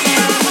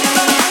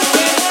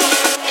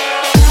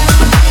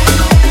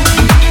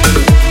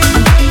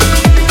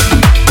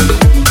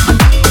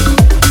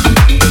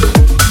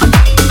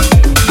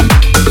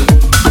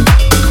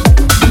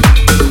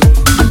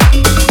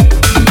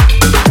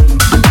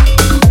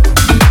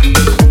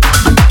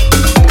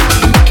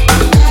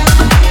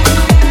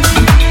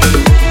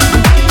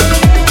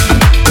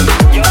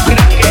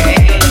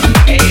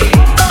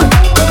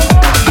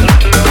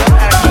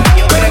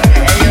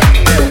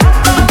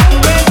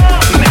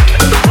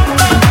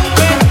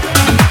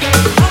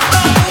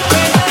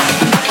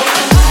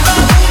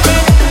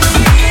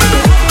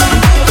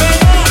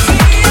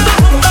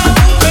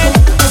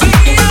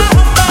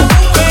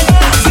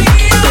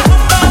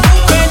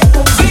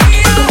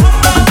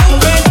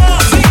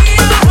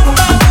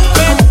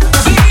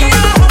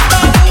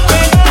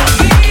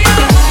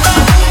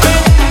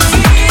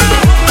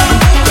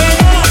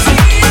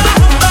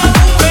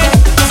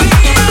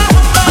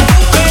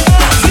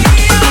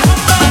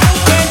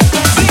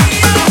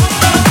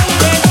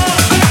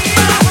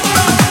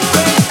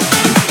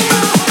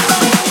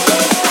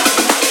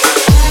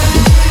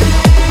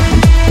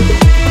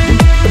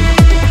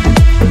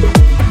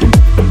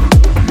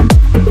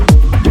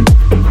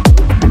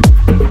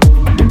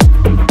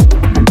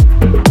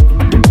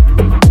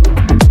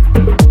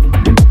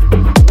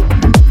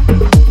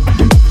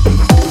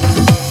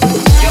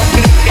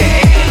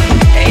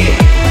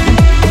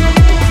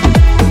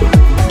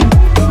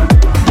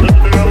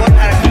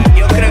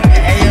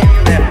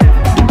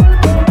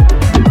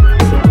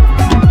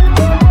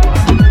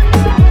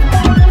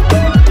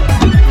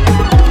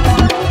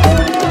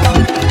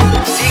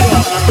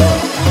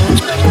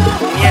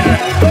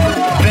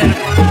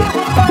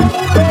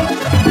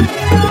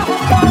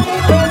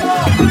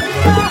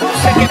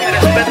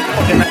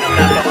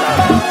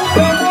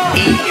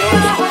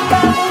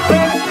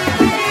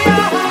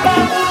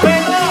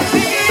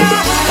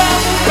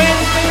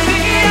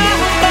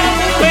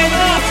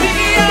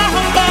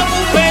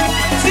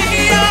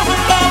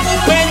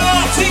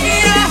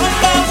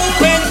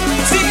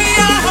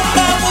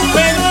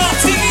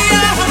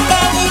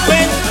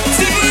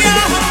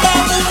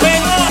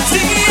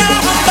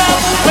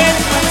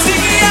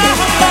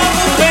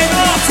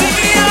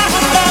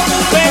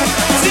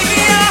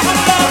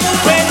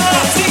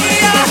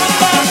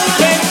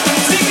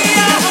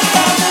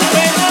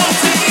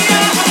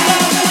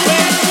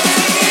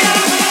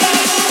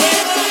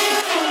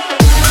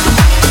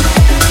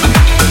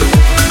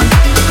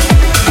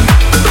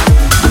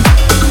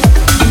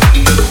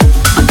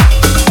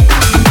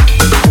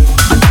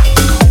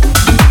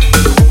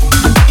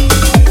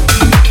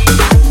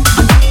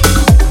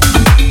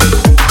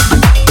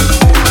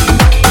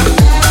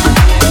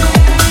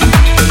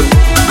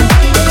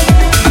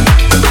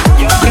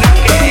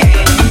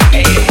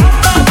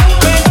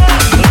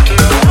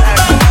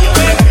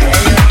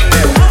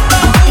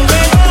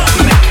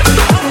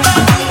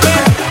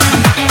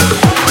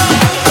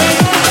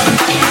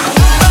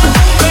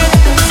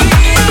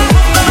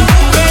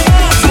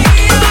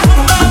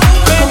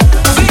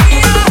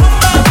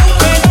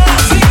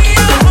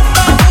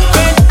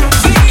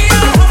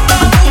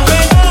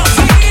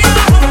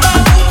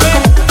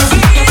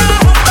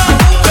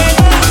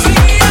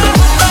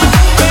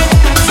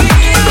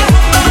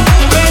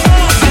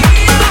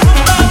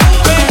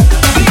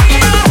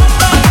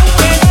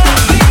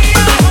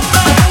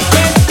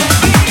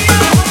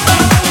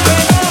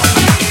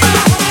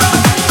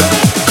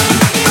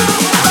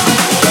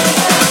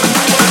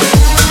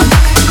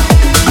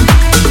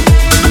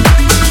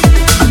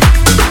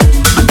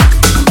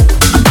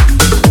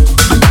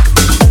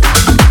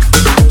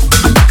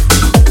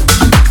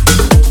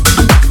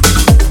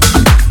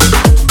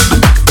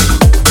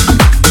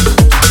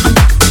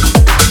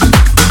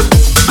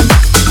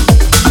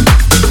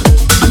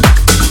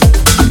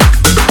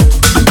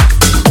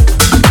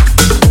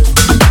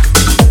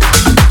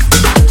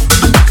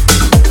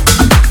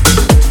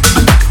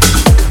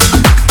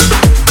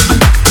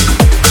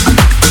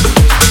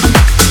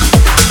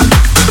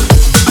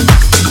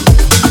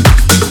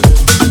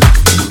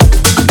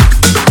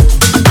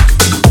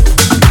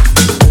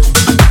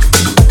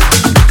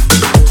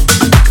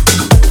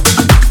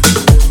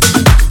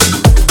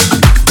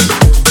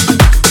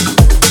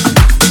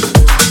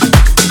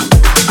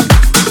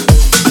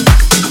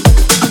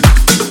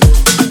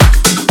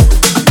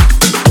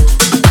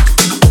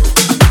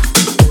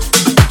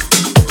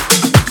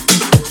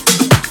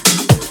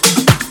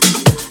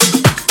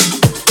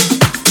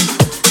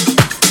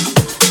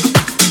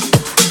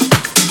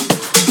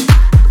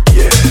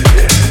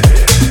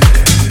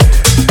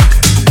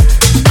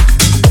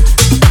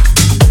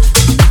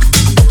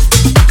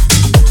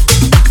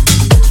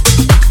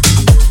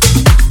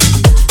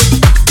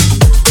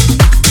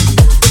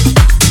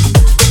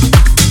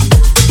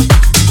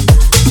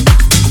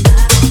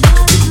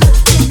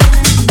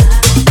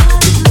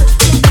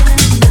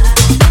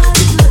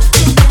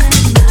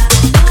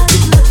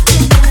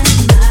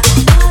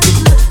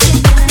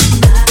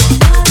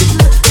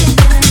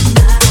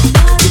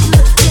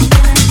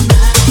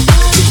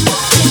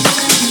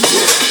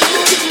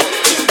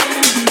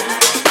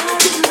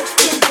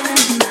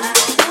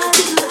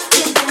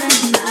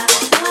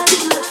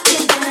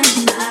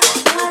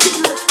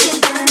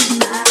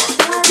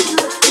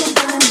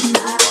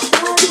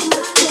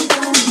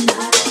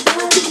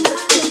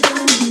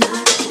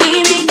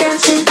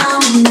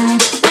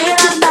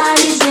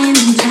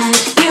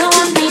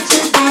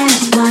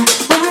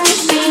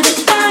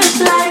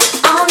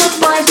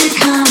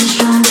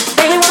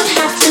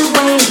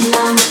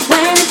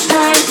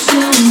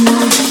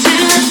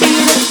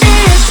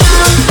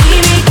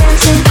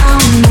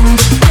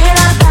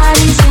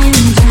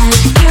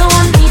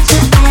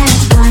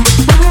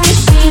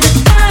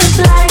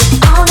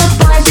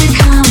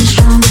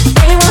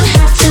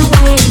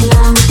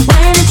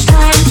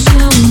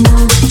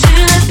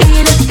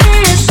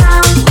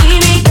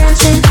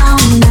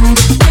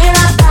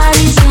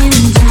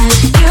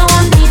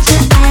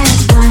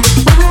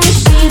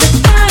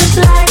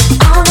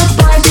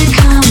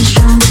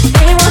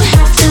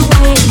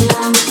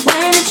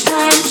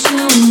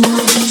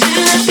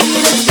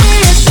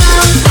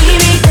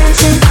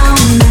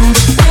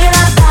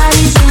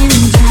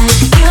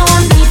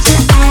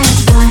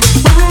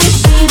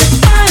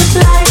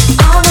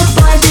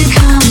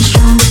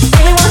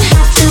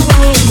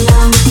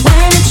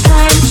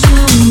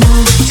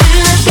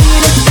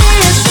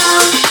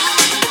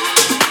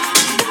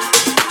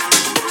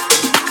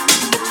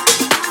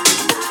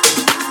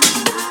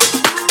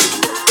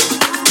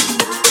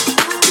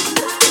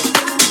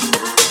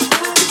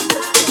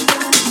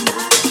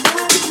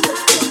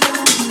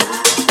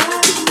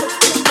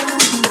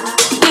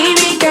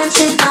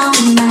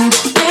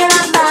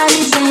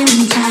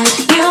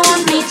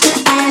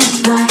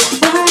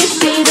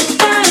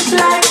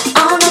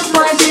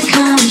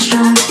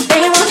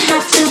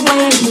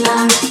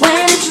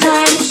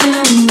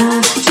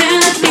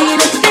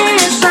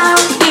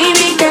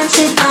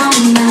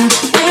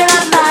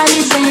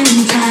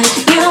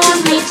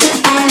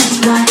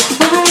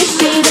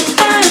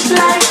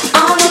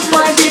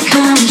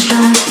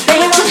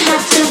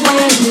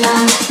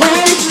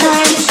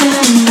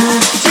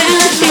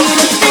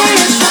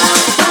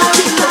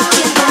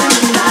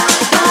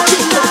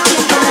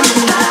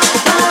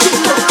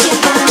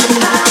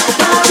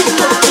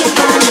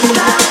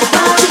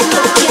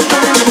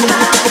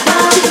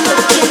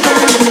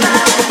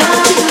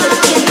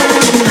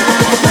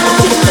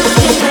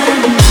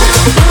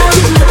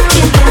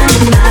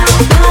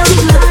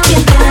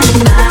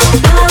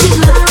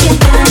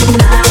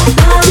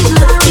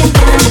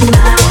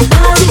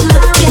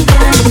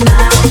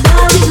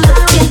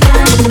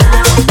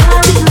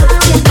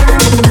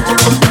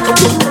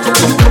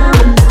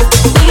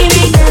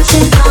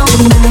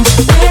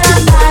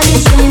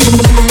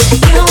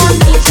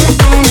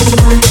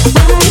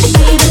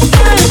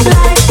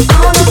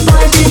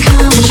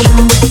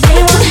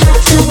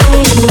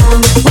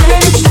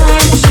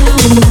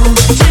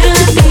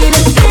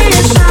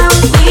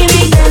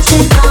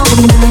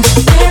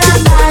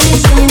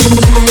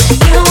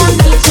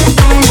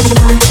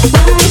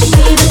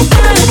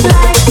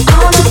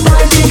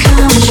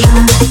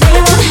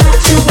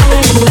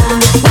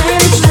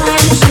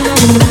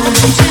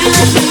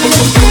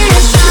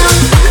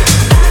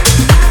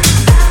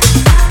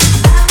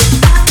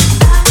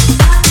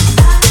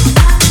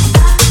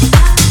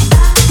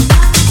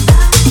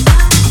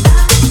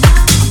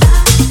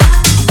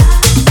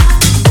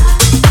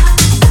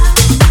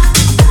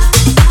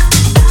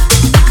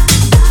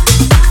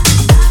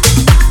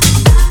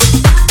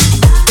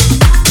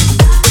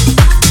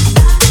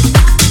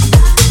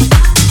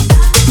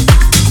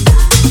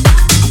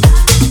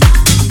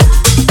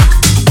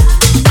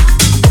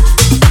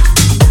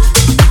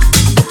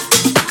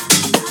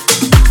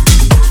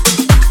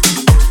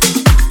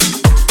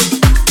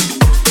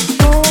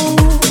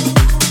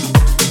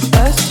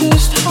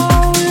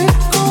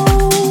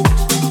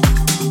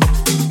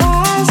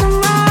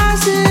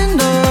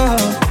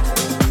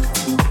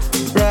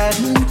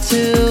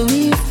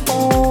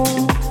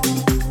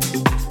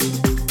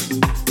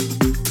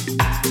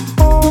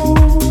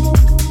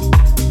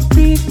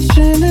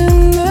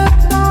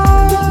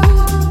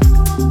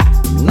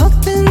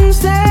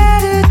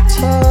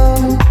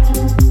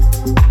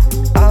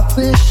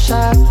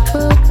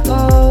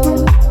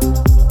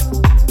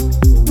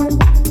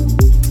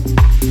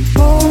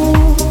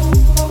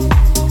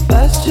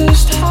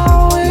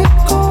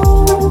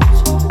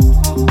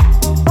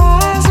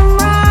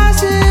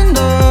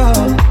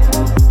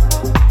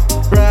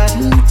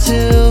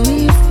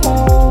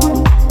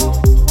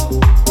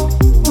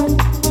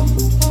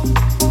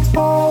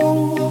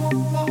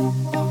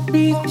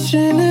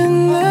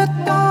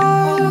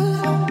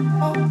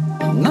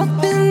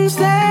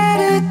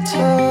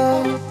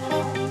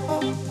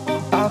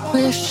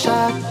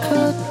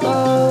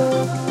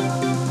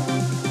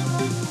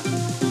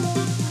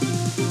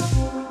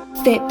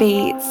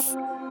 FitBeatz.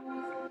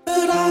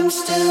 But I'm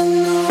still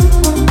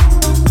numb.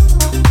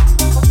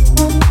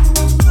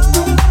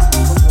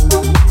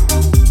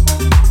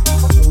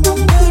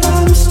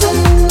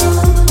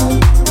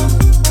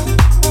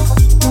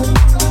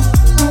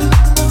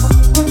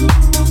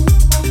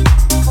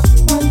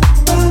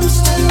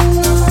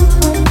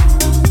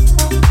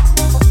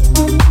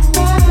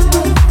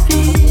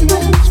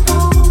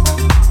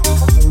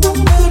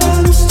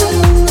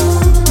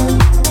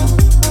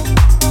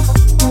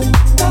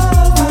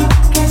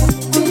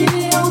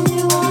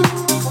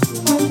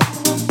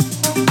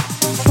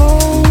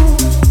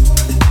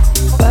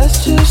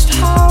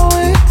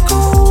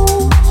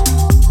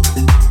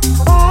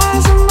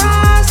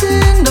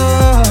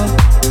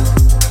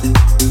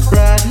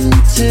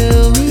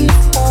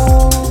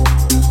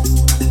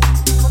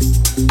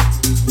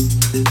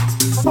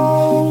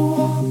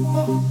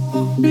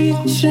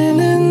 Reaching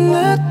in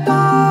the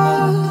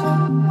dark,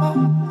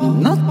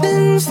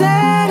 nothing's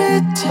there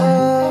to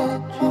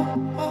touch.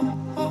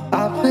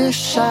 I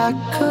wish I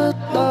could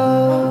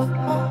love.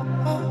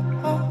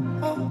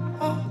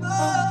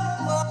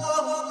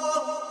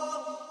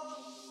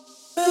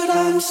 But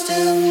I'm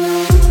still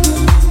numb.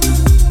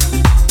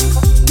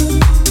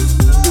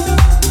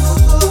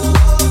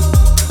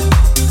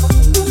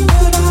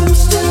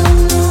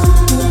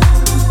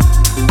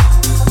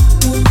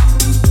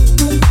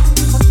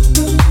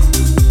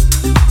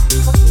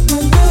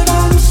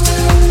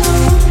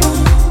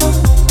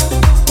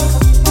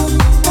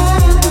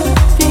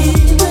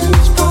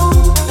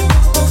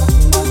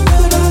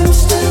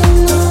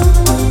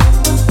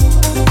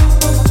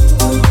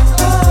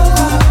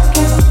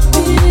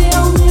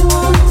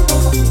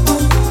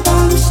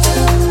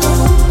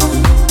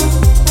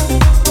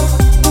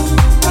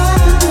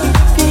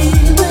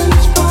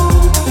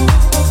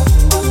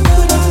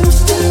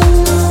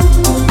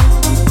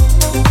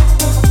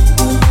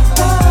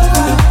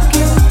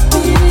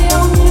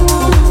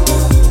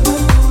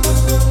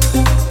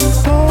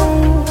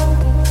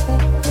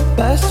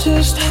 That's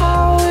just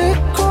how it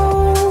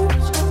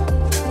goes.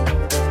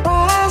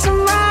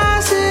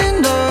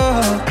 Rising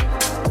up,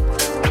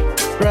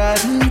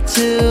 right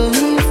until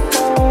we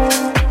fall.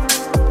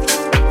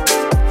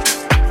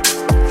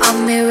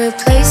 I'm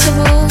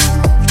irreplaceable.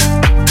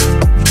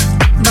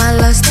 My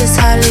lust is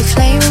highly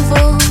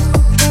flammable.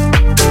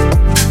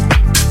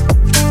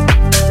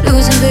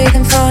 Losing faith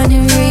and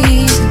finding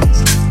reasons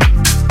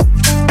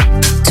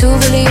to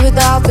believe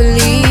without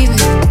believing.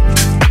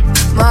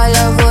 My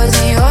love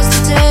wasn't yours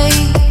today.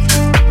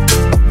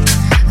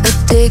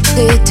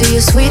 Addicted to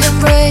your sweet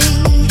embrace.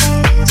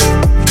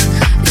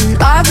 And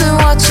I've been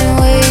watching,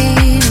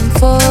 waiting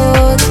for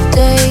the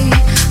day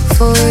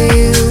for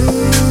you.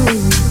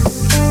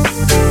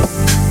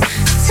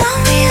 Tell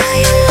me how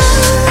you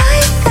love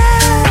like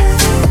that.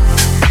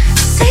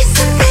 Say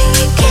something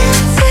you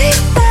can't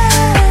take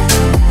back.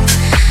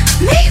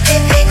 Make me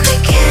think we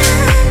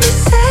can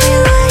just say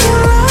when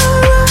you're all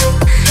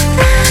like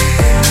that.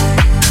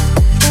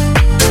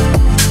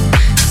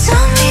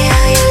 Tell me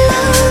how you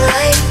love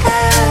like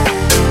that.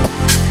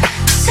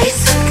 Say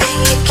something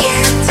you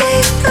can't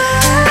take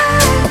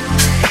back.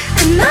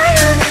 And I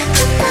know that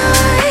the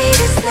night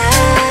is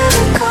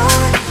never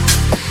gone.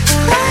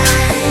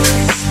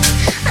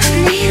 I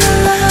need a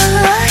love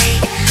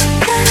like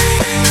that.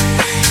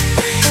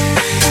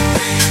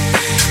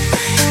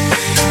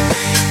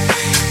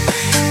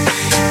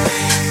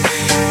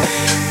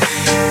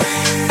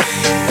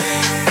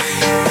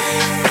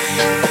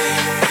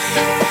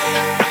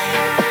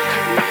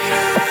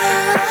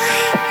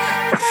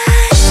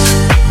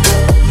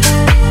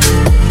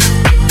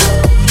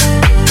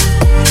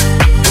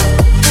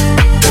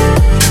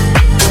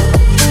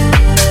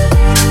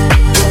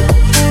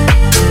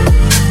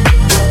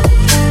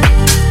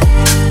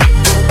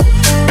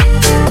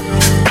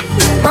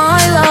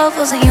 My love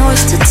wasn't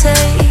yours to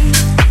take.